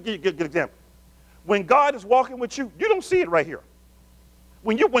 let me give you a good example. When God is walking with you, you don't see it right here.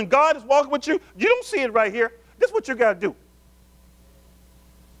 When God is walking with you, you don't see it right here. This is what you got to do.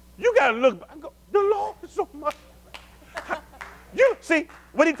 You got to look back and go, the Lord is on my life. You see,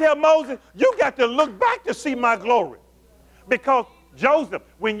 when he tell Moses, you got to look back to see my glory. Because Joseph,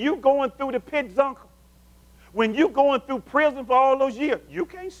 when you going through the pit, uncle, when you going through prison for all those years, you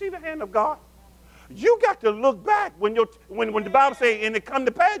can't see the hand of God. You got to look back when the Bible says, and it come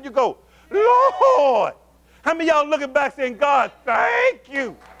to pass, you go, Lord. How many of y'all looking back saying, God, thank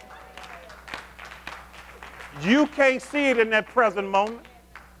you? You can't see it in that present moment.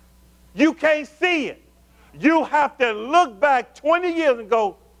 You can't see it. You have to look back 20 years and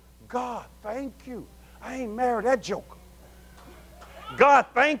go, God, thank you. I ain't married that joker. God,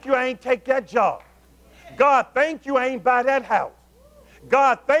 thank you, I ain't take that job. God, thank you, I ain't buy that house.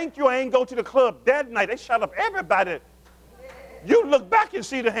 God, thank you, I ain't go to the club that night. They shut up everybody. You look back and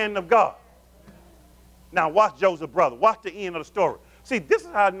see the hand of God. Now watch Joseph's brother. Watch the end of the story. See, this is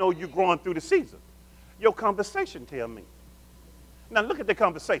how I know you're growing through the season. Your conversation tell me. Now look at the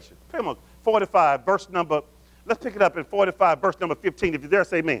conversation. Come on, 45, verse number, let's pick it up in 45, verse number 15. If you're there,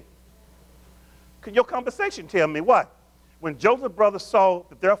 say amen. Your conversation tell me why. When Joseph's brothers saw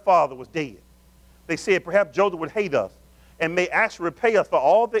that their father was dead, they said, perhaps Joseph would hate us and may actually repay us for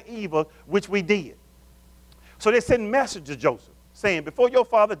all the evil which we did. So they sent message to Joseph, saying, before your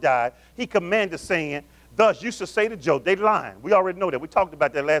father died, he commanded, saying, thus you should say to Joseph, they lying. We already know that. We talked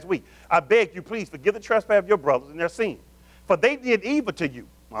about that last week. I beg you, please forgive the trespass of your brothers and their sin. For they did evil to you.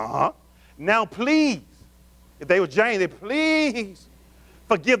 Now please, if they were James, please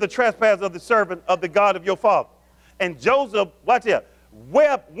forgive the trespass of the servant of the God of your father. And Joseph, watch here,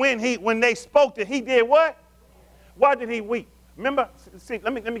 wept when they spoke to him. He did what? Why did he weep? Remember, see,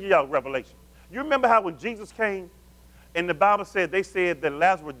 let me give y'all a revelation. You remember how when Jesus came, and the Bible said, they said that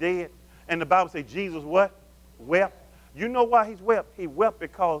Lazarus was dead, and the Bible said Jesus what? Wept. You know why he wept? He wept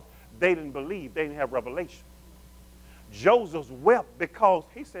because they didn't believe. They didn't have revelation. Joseph wept because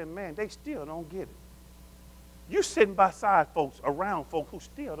he said, man, they still don't get it. You sitting beside folks, around folks who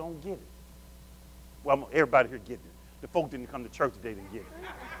still don't get it. Well, everybody here getting it. The folks didn't come to church, they didn't get it.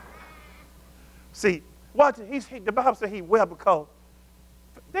 See, watch it. The Bible said he wept because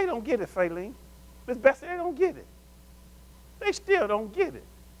they don't get it, Faylene. It's best they don't get it. They still don't get it.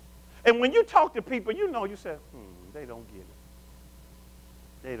 And when you talk to people, you know, you say, they don't get it.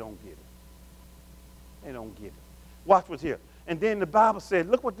 They don't get it. They don't get it. Watch what's here. And then the Bible said,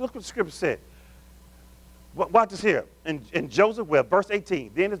 look what the scripture said. Watch this here. And Joseph wept, verse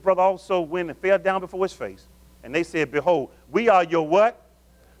 18. Then his brother also went and fell down before his face. And they said, behold, we are your what?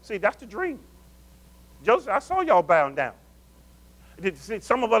 See, that's the dream. Joseph, I saw y'all bowing down. See,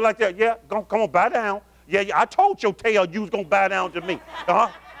 some of us like that, yeah, come on, bow down. Yeah, I told your tail you was going to bow down to me.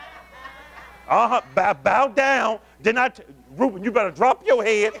 Bow down. Reuben, you better drop your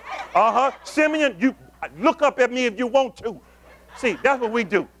head. Simeon, you look up at me if you want to. See, that's what we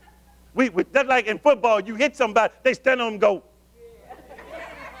do. That's like in football, you hit somebody, they stand on and go.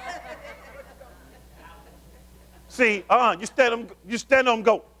 See, you stand on and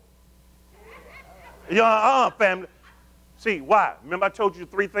go. Family. See, why? Remember I told you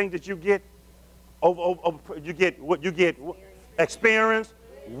 3 things that you get? You get experience,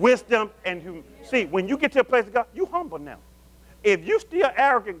 wisdom, and humility. See, when you get to a place of God, you humble now. If you still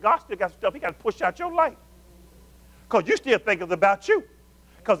arrogant, God still got stuff he got to push out your life. Because you still think it's about you.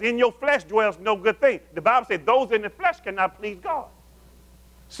 Because in your flesh dwells no good thing. The Bible says those in the flesh cannot please God.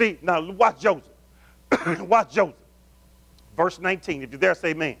 See, now watch Joseph. Watch Joseph. Verse 19, if you're there, say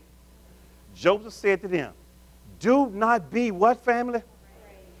amen. Joseph said to them, do not be what, family?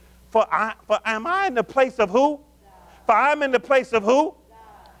 For am I in the place of who? God. For I'm in the place of who?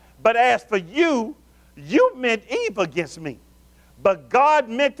 God. But as for you, you meant evil against me. But God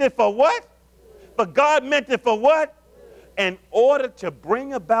meant it for what? But God meant it for what? In order to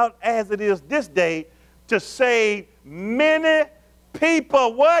bring about as it is this day, to save many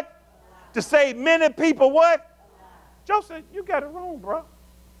people what? To save many people what? Joseph, you got it wrong, bro.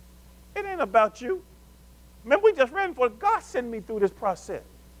 It ain't about you. Remember, we just read for it. God sent me through this process.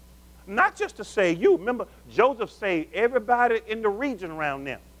 Not just to save you. Remember, Joseph saved everybody in the region around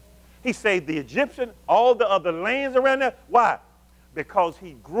them. He saved the Egyptian, all the other lands around there. Why? Because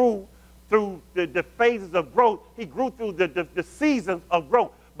he grew through the phases of growth. He grew through the seasons of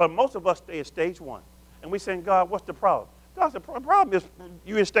growth. But most of us stay at stage one. And we saying, God, what's the problem? God said, the problem is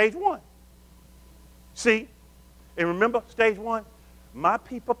you're in stage one. See? And remember, stage one, my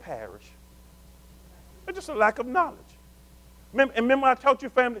people perish. It's just a lack of knowledge. Remember I told you,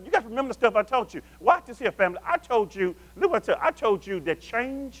 family, you got to remember the stuff I told you. Watch this here, family. I told you, look what I told you. I told you that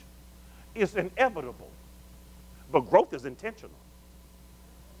change is inevitable, but growth is intentional.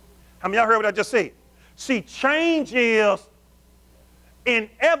 How many of y'all heard what I just said? See, change is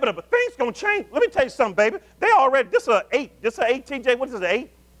inevitable. Things going to change. Let me tell you something, baby. They already, this is an 8. This is an 8, TJ. What is this, an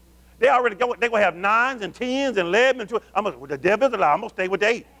 8? They already go, they're going to have 9s and 10s and 11s and 12. The devil's a lie. I'm going to stay with the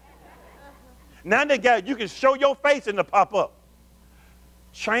 8. Now they got, you can show your face and it'll pop up.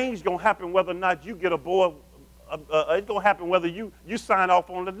 Change going to happen whether or not you get aboard. It's going to happen whether you sign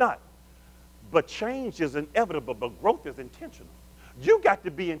off on it or not. But change is inevitable, but growth is intentional. You got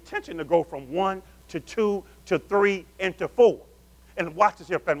to be intentional to go from 1 to 2 to 3 and to 4. And watch this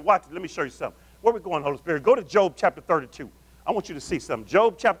here, family. Watch it. Let me show you something. Where we going, Holy Spirit? Go to Job chapter 32. I want you to see something.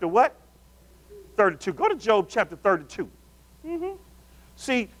 Job chapter what? 32. Go to Job chapter 32.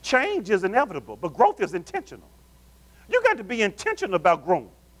 See, change is inevitable, but growth is intentional. You got to be intentional about growing.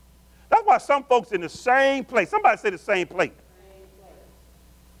 That's why some folks in the same place. Somebody say the same place.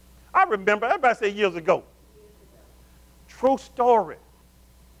 I remember, everybody said years ago. True story.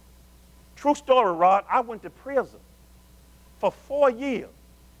 True story, Rod. I went to prison for 4 years.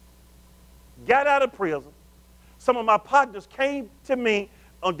 Got out of prison. Some of my partners came to me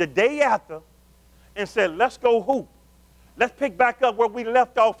on the day after and said, let's go hoop. Let's pick back up where we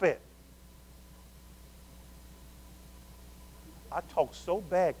left off at. I talked so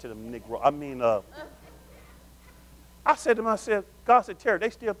bad to them Negro. I said to myself, God said, Terry, they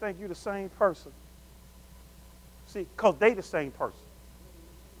still think you're the same person. See, because they the same person.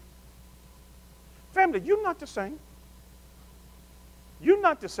 Family, you're not the same. You're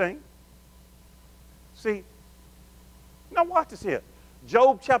not the same. See, now watch this here.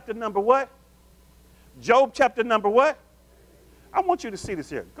 Job chapter number what? Job chapter number what? I want you to see this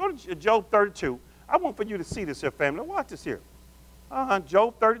here. Go to Job 32. I want for you to see this here, family. Watch this here.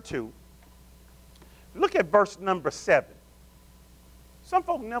 Job 32. Look at verse number 7. Some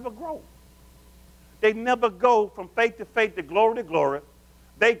folk never grow. They never go from faith to faith to glory.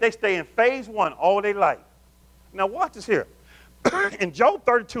 They stay in phase 1 all their life. Now watch this here. In Job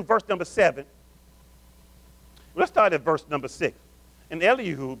 32, verse number 7, let's start at verse number 6. And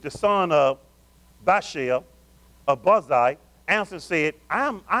Elihu, the son of Bashel, of Buzai, answered and said,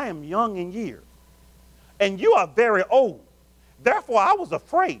 I am young in years, and you are very old. Therefore I was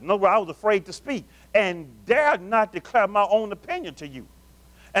afraid. No, I was afraid to speak, and dared not declare my own opinion to you.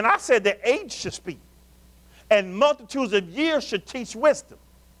 And I said that age should speak, and multitudes of years should teach wisdom.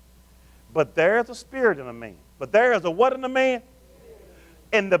 But there is a spirit in a man. But there is a what in a man?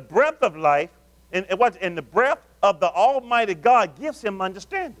 In the breath of life, in the breath of the Almighty God gives him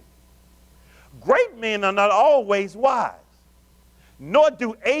understanding. Great men are not always wise, nor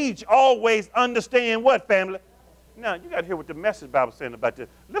do age always understand what, family? Now, you got to hear what the Message Bible is saying about this.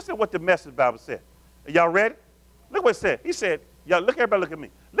 Listen to what the Message Bible said. Are y'all ready? Look what it said. He said, y'all, look, everybody look at me.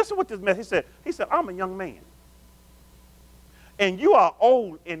 Listen to what this message said. He said, I'm a young man, and you are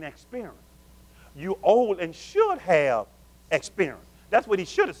old in experience. You old and should have experience. That's what he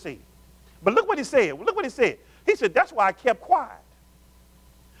should have said. But look what he said. Look what he said. He said, that's why I kept quiet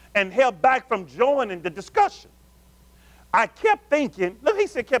and held back from joining the discussion. I kept thinking, look, he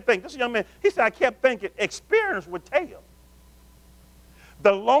said, kept thinking. This is a young man. He said, I kept thinking experience would tell.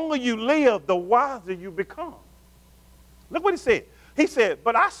 The longer you live, the wiser you become. Look what he said. He said,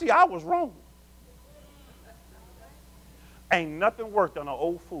 but I see I was wrong. Ain't nothing worse than an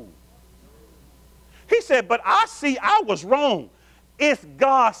old fool. He said, but I see I was wrong. It's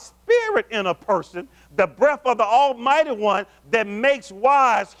God's spirit in a person, the breath of the Almighty One, that makes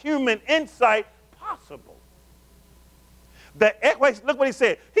wise human insight possible. Look what he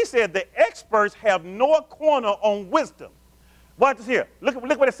said. He said the experts have no corner on wisdom. Watch this here. Look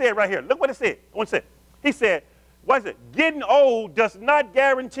what it said right here. Look what it said. What it said. He said, what is it? Getting old does not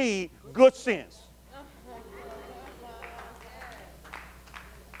guarantee good sense.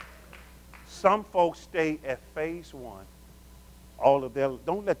 Some folks stay at phase one. All of their,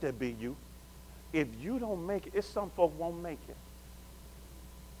 don't let that be you. If you don't make it, it's some folk won't make it.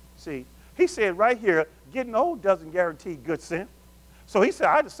 See, he said right here, getting old doesn't guarantee good sense. So he said,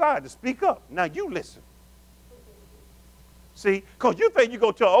 I decided to speak up. Now you listen. See, because you think you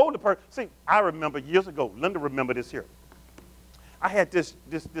go to an older person. See, I remember years ago, Linda remember this here. I had this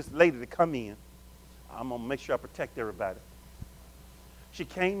lady to come in. I'm going to make sure I protect everybody. She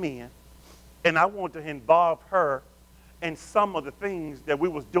came in, and I wanted to involve her in some of the things that we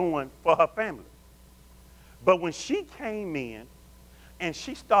was doing for her family. But when she came in and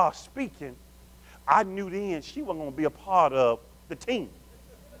she started speaking, I knew then she wasn't going to be a part of the team.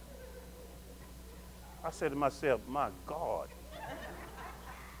 I said to myself, my God,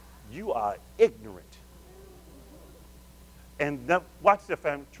 you are ignorant. And then, watch this,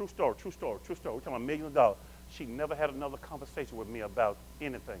 family. True story, true story, true story. We're talking about millions of dollars. She never had another conversation with me about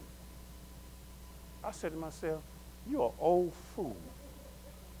anything. I said to myself, you're an old fool.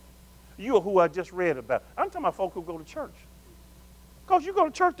 You're who I just read about. I'm talking about folk who go to church. Because you go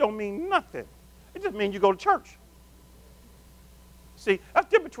to church don't mean nothing. It just means you go to church. See, that's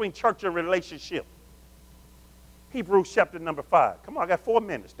the difference between church and relationship. Hebrews chapter number 5. Come on, I got 4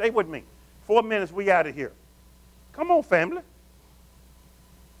 minutes. Stay with me. 4 minutes, we out of here. Come on, family.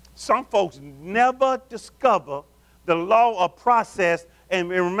 Some folks never discover the law of process and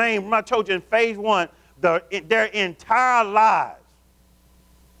remain, when I told you in phase one, their entire lives.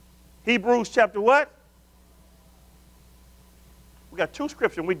 Hebrews chapter what? We got 2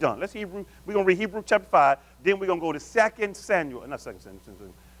 scriptures and we're done. We're going to read Hebrews chapter 5. Then we're going to go to 2 Samuel, not 2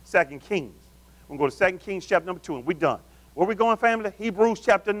 Samuel, 2 Kings. We're going to go to 2 Kings chapter number 2 and we're done. Where we going, family? Hebrews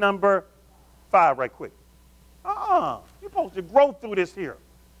chapter number 5 right quick. You're supposed to grow through this here.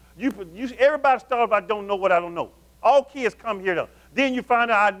 Everybody starts by don't know what I don't know. All kids come here though. Then you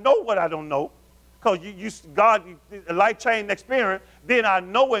find out I know what I don't know. Because God, a life-changing experience, then I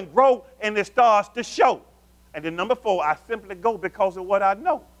know and grow and it starts to show. And then number 4, I simply go because of what I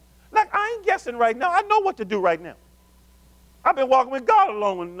know. Like I ain't guessing right now. I know what to do right now. I've been walking with God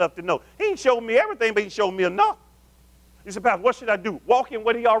long enough to know. He ain't showed me everything, but he showed me enough. You said, Pastor, what should I do? Walk in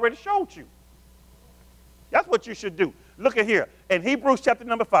what he already showed you. That's what you should do. Look at here. In Hebrews chapter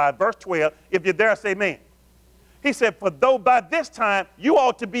number 5, verse 12, if you're there, say amen. He said, for though by this time you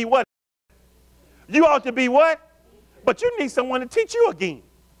ought to be what? You ought to be what? But you need someone to teach you again.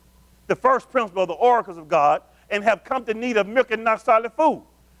 The first principle of the oracles of God, and have come to need of milk and not solid food.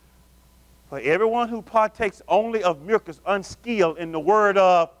 For everyone who partakes only of milk is unskilled in the word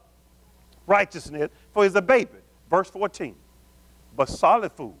of righteousness, for he's a baby. Verse 14. But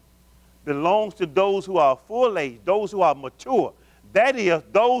solid food belongs to those who are full age, those who are mature. That is,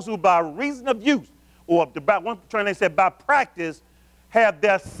 those who by reason of use, or one translation said by practice, have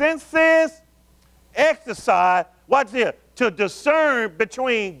their senses exercised, watch here, to discern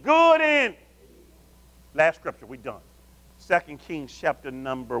between good and, last scripture, we done. 2 Kings chapter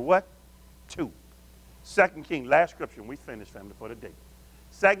number what? 2. 2 Kings, last scripture, and we finished, family, for the day.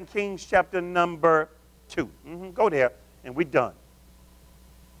 2 Kings chapter number 2. Go there, and we done.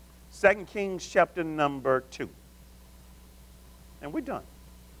 2 Kings chapter number 2. And we're done.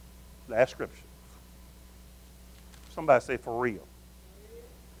 Last scripture. Somebody say for real.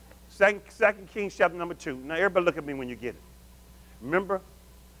 2 Kings chapter number 2. Now everybody look at me when you get it. Remember,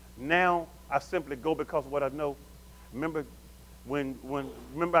 now I simply go because of what I know. Remember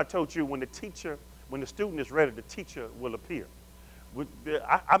remember I told you when the student is ready, the teacher will appear.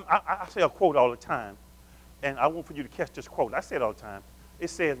 I say a quote all the time, and I want for you to catch this quote. I say it all the time. It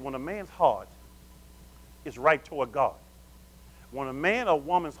says, when a man's heart is right toward God, when a man or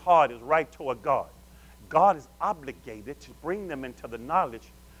woman's heart is right toward God, God is obligated to bring them into the knowledge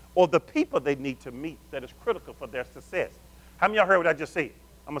or the people they need to meet that is critical for their success. How many of y'all heard what I just said?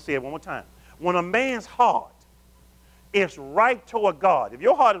 I'm going to say it one more time. When a man's heart is right toward God, if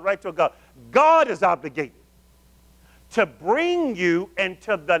your heart is right toward God, God is obligated to bring you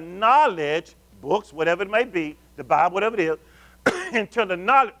into the knowledge, books, whatever it may be, the Bible, whatever it is, into the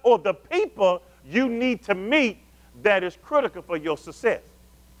knowledge or the people you need to meet that is critical for your success.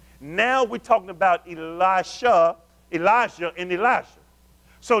 Now we're talking about Elijah, and Elisha.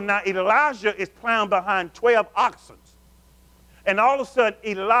 So now Elijah is plowing behind 12 oxen. And all of a sudden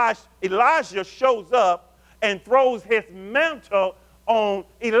Elijah shows up and throws his mantle on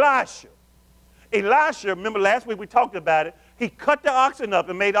Elisha. Elisha, remember last week we talked about it, he cut the oxen up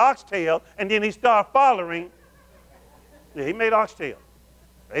and made oxtail, and then he started following. Yeah, he made oxtail.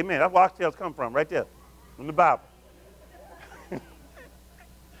 Amen. That's where oxtails come from, right there, in the Bible.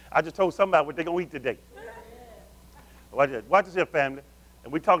 I just told somebody what they're going to eat today. Watch this here, family.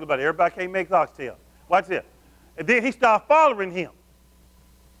 And we talked about it. Everybody can't make oxtail. Watch this. And then he started following him.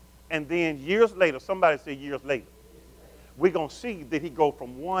 And then years later, somebody say years later, we're going to see that he go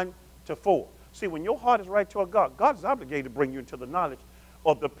from 1 to 4. See, when your heart is right toward God, God is obligated to bring you into the knowledge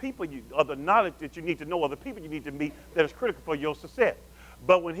of the people, of the knowledge that you need to know, of the people you need to meet that is critical for your success.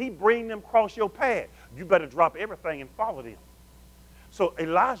 But when he bring them across your path, you better drop everything and follow them. So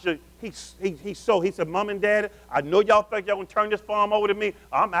Elijah, he said, Mom and Daddy, I know y'all think y'all going to turn this farm over to me.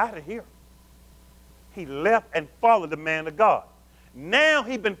 I'm out of here. He left and followed the man of God. Now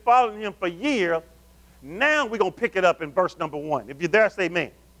he's been following him for years. Now we're going to pick it up in verse number 1. If you're there, say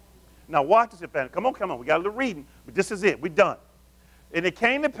amen. Now watch this, family. Come on. We got a little reading, but this is it. We're done. And it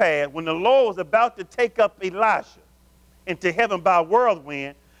came to pass when the Lord was about to take up Elijah into heaven by a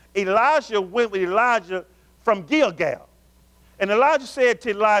whirlwind, Elijah went with Elijah from Gilgal. And Elijah said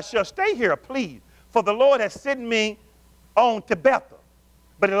to Elisha, stay here, please, for the Lord has sent me on to Bethel.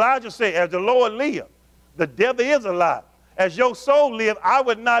 But Elijah said, as the Lord lives, the devil is alive. As your soul lives, I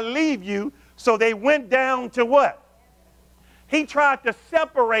would not leave you. So they went down to what? He tried to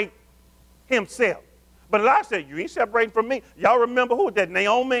separate himself. But Elijah said, you ain't separating from me. Y'all remember who was that?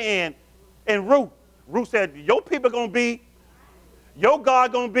 Naomi and Ruth. Ruth said, your people going to be, your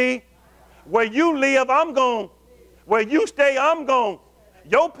God going to be, where you live, I'm going, where you stay, I'm going,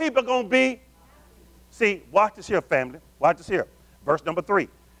 your people going to be. See, watch this here, family. Watch this here. Verse number 3.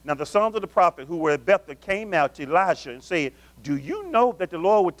 Now the sons of the prophet who were at Bethel came out to Elisha and said, do you know that the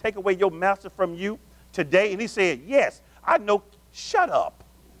Lord would take away your master from you today? And he said, yes, I know. Shut up.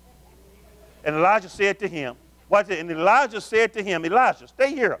 And Elijah said to him, watch it. And Elijah said to him, Elijah,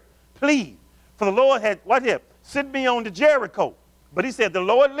 stay here, please. For the Lord had, watch here, sent me on to Jericho. But he said, the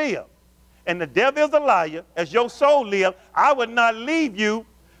Lord live, and the devil is a liar. As your soul live, I would not leave you.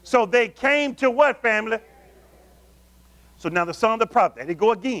 So they came to what, family? So now the son of the prophet, there they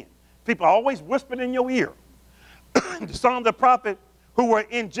go again. People always whispering in your ear. The son of the prophet who were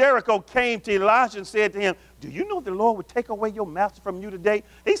in Jericho came to Elijah and said to him, do you know the Lord would take away your master from you today?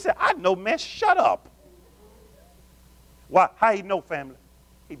 He said, I know, man, shut up. Why? How he know, family?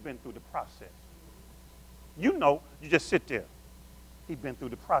 He'd been through the process. You know, you just sit there. He'd been through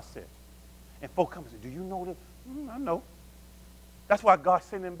the process. And folk come and say, do you know that? I know. That's why God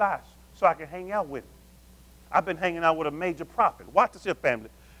sent him by, so I can hang out with him. I've been hanging out with a major prophet. Watch this here, family.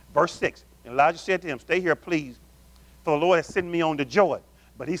 Verse 6. And Elijah said to him, stay here, please, for the Lord has sent me on to Jordan.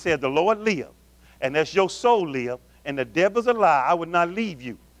 But he said, the Lord live, and as your soul live, and the devil's a lie, I would not leave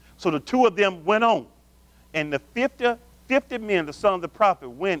you. So the two of them went on. And the 50 men, the son of the prophet,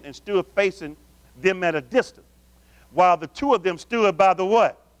 went and stood facing them at a distance, while the two of them stood by the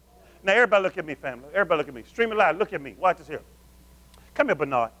what? Now, everybody look at me, family. Everybody look at me. Streaming live, look at me. Watch this here. Come here,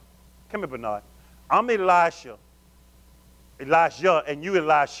 Bernard. Come here, Bernard. I'm Elijah, and you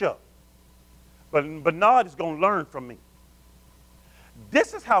Elisha. But Bernard is going to learn from me.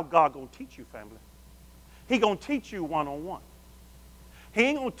 This is how God going to teach you, family. He going to teach you one-on-one. He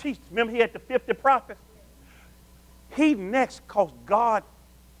ain't going to teach. Remember he had the 50 prophets? He next, because God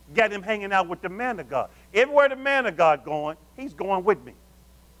got him hanging out with the man of God. Everywhere the man of God going, he's going with me.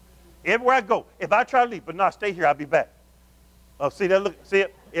 Everywhere I go. If I try to leave, Bernard, stay here, I'll be back. See that? Look, see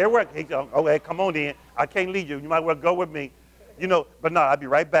it? Everywhere. He goes, okay, come on in. I can't leave you. You might well go with me. You know, but no, I'll be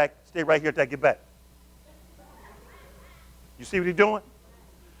right back. Stay right here until I get back. You see what he's doing?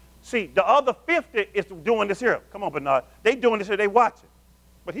 See, the other 50 is doing this here. Come on, Bernard. They doing this here. They watching.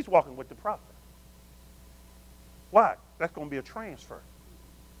 But he's walking with the prophet. Why? That's going to be a transfer.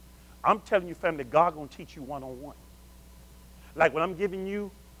 I'm telling you, family, God going to teach you one-on-one. Like when I'm giving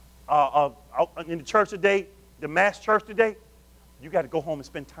you in the church today, the mass church today, you got to go home and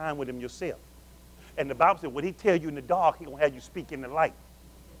spend time with him yourself. And the Bible said, when he tell you in the dark, he going to have you speak in the light.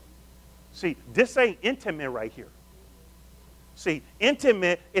 See, this ain't intimate right here. See,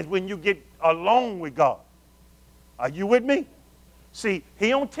 intimate is when you get alone with God. Are you with me? See, he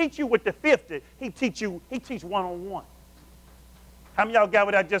don't teach you with the 50. He teach one-on-one. How many of y'all got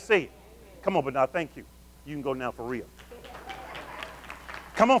what I just said? Come on, Bernard, thank you. You can go now for real.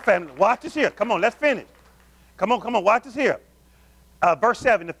 Come on, family, watch this here. Come on, let's finish. Come on, watch this here. Verse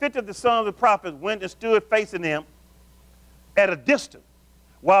 7, the 50 of the sons of the prophets went and stood facing them at a distance,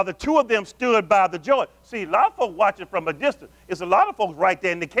 while the two of them stood by the Jordan. See, a lot of folks watching from a distance. It's a lot of folks right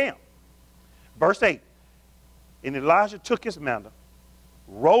there in the camp. Verse 8, and Elijah took his mantle,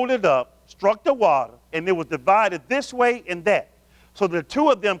 rolled it up, struck the water, and it was divided this way and that. So the two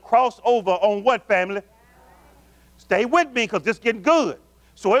of them crossed over on what, family? Stay with me because this is getting good.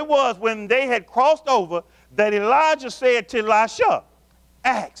 So it was when they had crossed over that Elijah said to Elisha,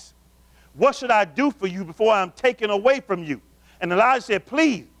 ask, what should I do for you before I'm taken away from you? And Elijah said,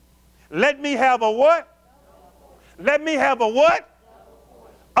 please, let me have a what? Let me have a what?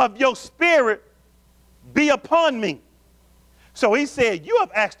 Of your spirit be upon me. So he said, you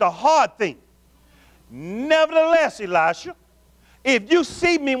have asked a hard thing. Nevertheless, Elisha, if you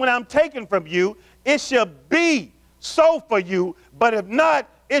see me when I'm taken from you, it shall be so for you, but if not,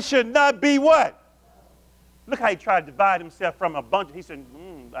 it should not be what? Look how he tried to divide himself from a bunch. He said,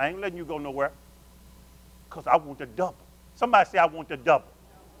 I ain't letting you go nowhere because I want the double. Somebody say, I want the double.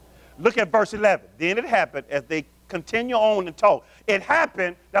 Look at verse 11. Then it happened as they continue on and talk. It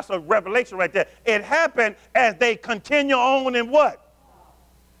happened, that's a revelation right there. It happened as they continue on and what?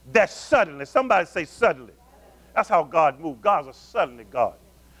 That suddenly. Somebody say suddenly. That's how God moved. God's a suddenly God.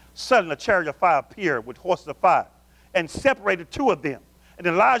 Suddenly a chariot of fire appeared with horses of fire and separated two of them. And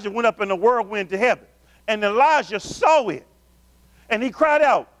Elijah went up in the whirlwind to heaven. And Elijah saw it. And he cried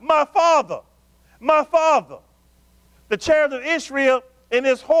out, my father, the chariot of Israel and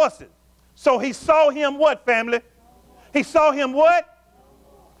his horses. So he saw him what, family? He saw him what?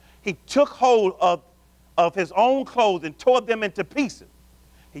 He took hold of his own clothes and tore them into pieces.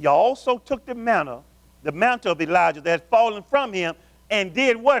 He also took the mantle of Elijah that had fallen from him and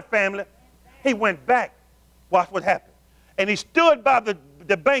did what, family? He went back. Watch what happened. And he stood by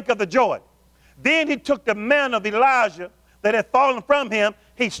the bank of the Jordan. Then he took the mantle of Elijah that had fallen from him.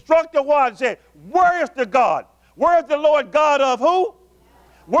 He struck the water and said, where is the God? Where is the Lord God of who?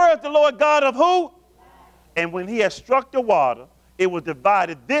 Where is the Lord God of who? And when he had struck the water, it was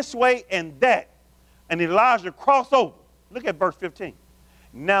divided this way and that. And Elijah crossed over. Look at verse 15.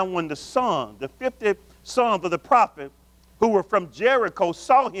 Now when the 50 sons of the prophet who were from Jericho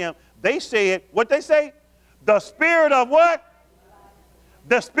saw him, they said, what they say? The spirit of what?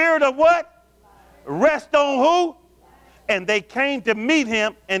 The spirit of what? Rest on who? And they came to meet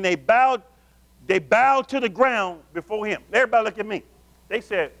him and they bowed to the ground before him. Everybody look at me. They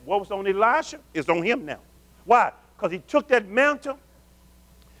said, what was on Elisha is on him now. Why? Because he took that mantle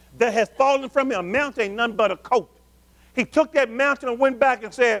that has fallen from him. A mantle ain't nothing but a coat. He took that mantle and went back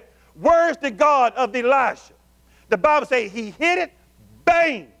and said, where is the God of Elisha? The Bible says he hit it,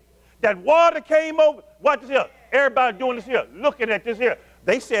 bang. That water came over. Watch this here. Everybody doing this here, looking at this here.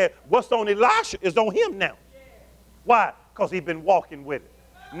 They said, what's on Elisha is on him now. Why? Because he's been walking with it.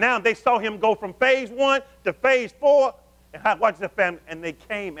 Now they saw him go from phase 1 to phase 4. And watch the family. And they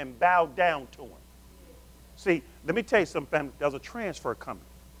came and bowed down to him. See, let me tell you something, family. There's a transfer coming.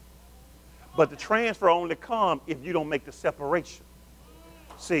 But the transfer only comes if you don't make the separation.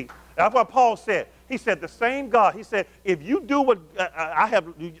 See, that's what Paul said. He said the same God. He said, if you do what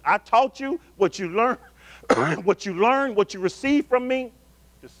I taught you, what you learned, what you received from me,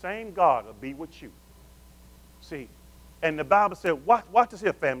 the same God will be with you. See, and the Bible said, watch this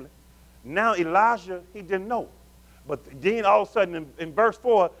here, family. Now Elijah, he didn't know. But then all of a sudden in verse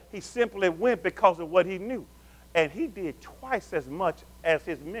 4, he simply went because of what he knew. And he did twice as much as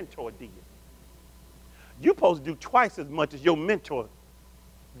his mentor did. You're supposed to do twice as much as your mentor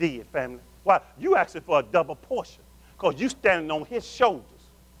did, family. Why? You asking for a double portion because you standing on his shoulders.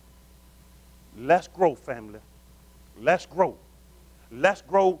 Let's grow, family. Let's grow. Let's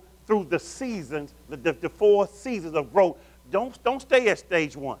grow through the seasons, the 4 seasons of growth. Don't stay at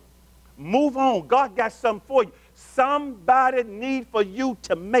stage 1. Move on. God got something for you. Somebody need for you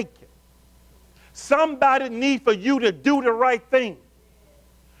to make it. Somebody need for you to do the right thing.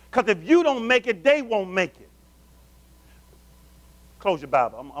 Because if you don't make it, they won't make it. Close your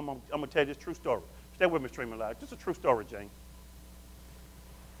Bible. I'm going to tell you this true story. Stay with me, Streaming Live. This is a true story, Jane.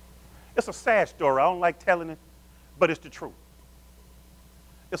 It's a sad story. I don't like telling it, but it's the truth.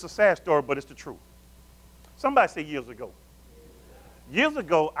 It's a sad story, but it's the truth. Somebody said years ago. Years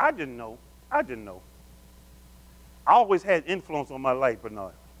ago, I didn't know. I always had influence on my life, but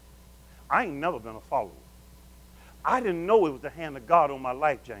no. I ain't never been a follower. I didn't know it was the hand of God on my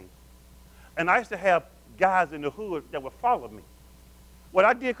life, James. And I used to have guys in the hood that would follow me. What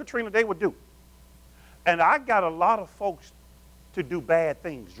I did, Katrina, they would do. And I got a lot of folks to do bad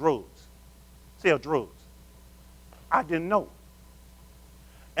things, drugs, sell drugs. I didn't know.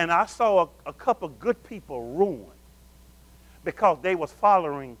 And I saw a couple of good people ruined because they was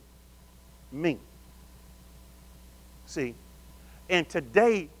following me. See, and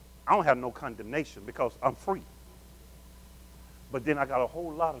today, I don't have no condemnation because I'm free. But then I got a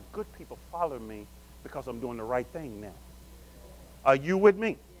whole lot of good people following me because I'm doing the right thing now. Are you with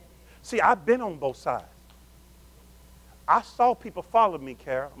me? See, I've been on both sides. I saw people follow me,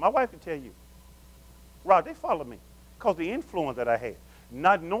 Carol. My wife can tell you. Rod, they followed me because of the influence that I had.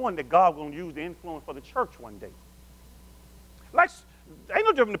 Not knowing that God was going to use the influence for the church one day. Like, ain't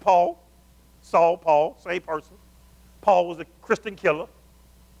no different than Paul. Saul, Paul, same person. Paul was a Christian killer,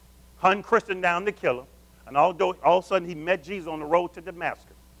 hunt Christian down to kill him. And all of a sudden he met Jesus on the road to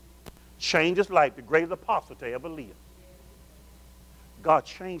Damascus. Changed his life, the greatest apostle to ever live. God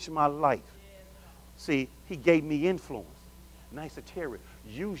changed my life. See, he gave me influence. And I said, Terry,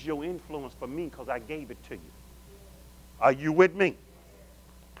 use your influence for me because I gave it to you. Are you with me?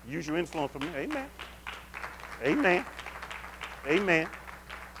 Use your influence for me. Amen. Amen. Amen.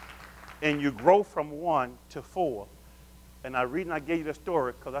 And you grow from 1 to 4. And I gave you the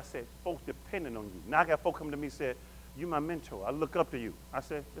story because I said, folks depending on you. Now I got folks come to me and said, you're my mentor. I look up to you. I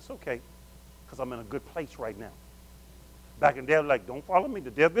said, it's okay because I'm in a good place right now. Back in there, like, don't follow me. The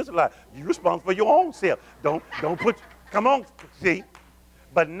devil is a lie. You're responsible for your own self. Don't put, come on, see.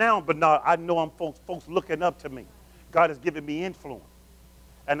 But now, I know I'm folks looking up to me. God has given me influence.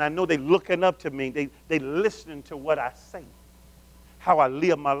 And I know they're looking up to me. They listening to what I say. How I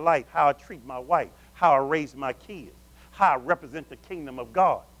live my life, how I treat my wife, how I raise my kids, how I represent the kingdom of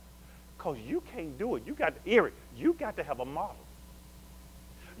God. Because you can't do it. You got to have a model.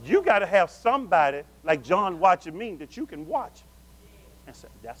 You got to have somebody like John watching me that you can watch and say,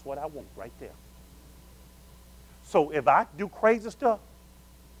 that's what I want right there. So if I do crazy stuff,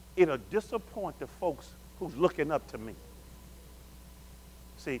 it'll disappoint the folks who's looking up to me.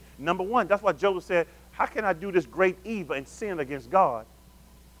 See, number one, that's why Joseph said, how can I do this great evil and sin against God?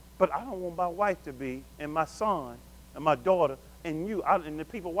 But I don't want my wife to be, and my son, and my daughter, and you, and the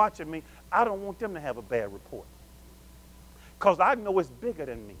people watching me, I don't want them to have a bad report. Because I know it's bigger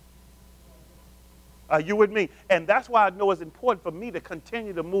than me. Are you with me? And that's why I know it's important for me to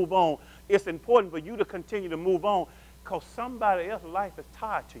continue to move on. It's important for you to continue to move on because somebody else's life is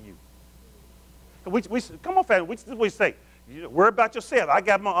tied to you. Come on, family, this is what we say. Worry about yourself. I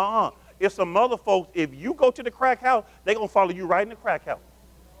got my, It's some other folks, if you go to the crack house, they're going to follow you right in the crack house.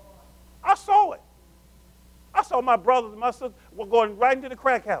 I saw it. I saw my brothers and my sisters were going right into the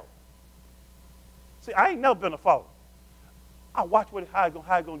crack house. See, I ain't never been a follower. I watch how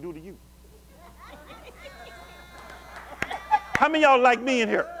it's going to do to you. How many of y'all like me in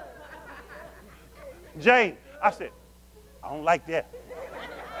here? Jane, I said, I don't like that.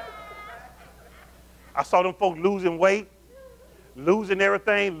 I saw them folks losing weight, losing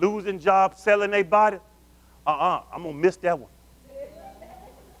everything, losing jobs, selling their body. I'm going to miss that one.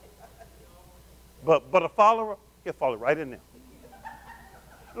 But a follower, he'll follow right in there.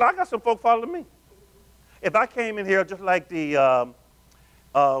 Like I got some folks following me. If I came in here just like the,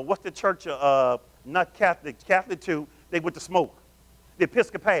 what's the church, not Catholic, Catholic too, they went to smoke, the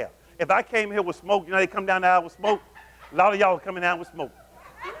Episcopal. If I came here with smoke, you know they come down the aisle with smoke, a lot of y'all are coming down with smoke.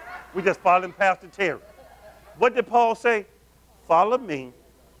 We just following Pastor Terry. What did Paul say? Follow me.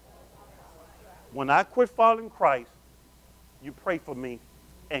 When I quit following Christ, you pray for me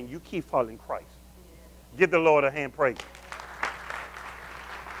and you keep following Christ. Give the Lord a hand praise.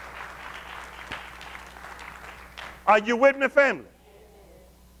 Are you with me, family?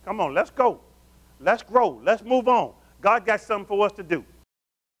 Come on, let's go. Let's grow. Let's move on. God got something for us to do.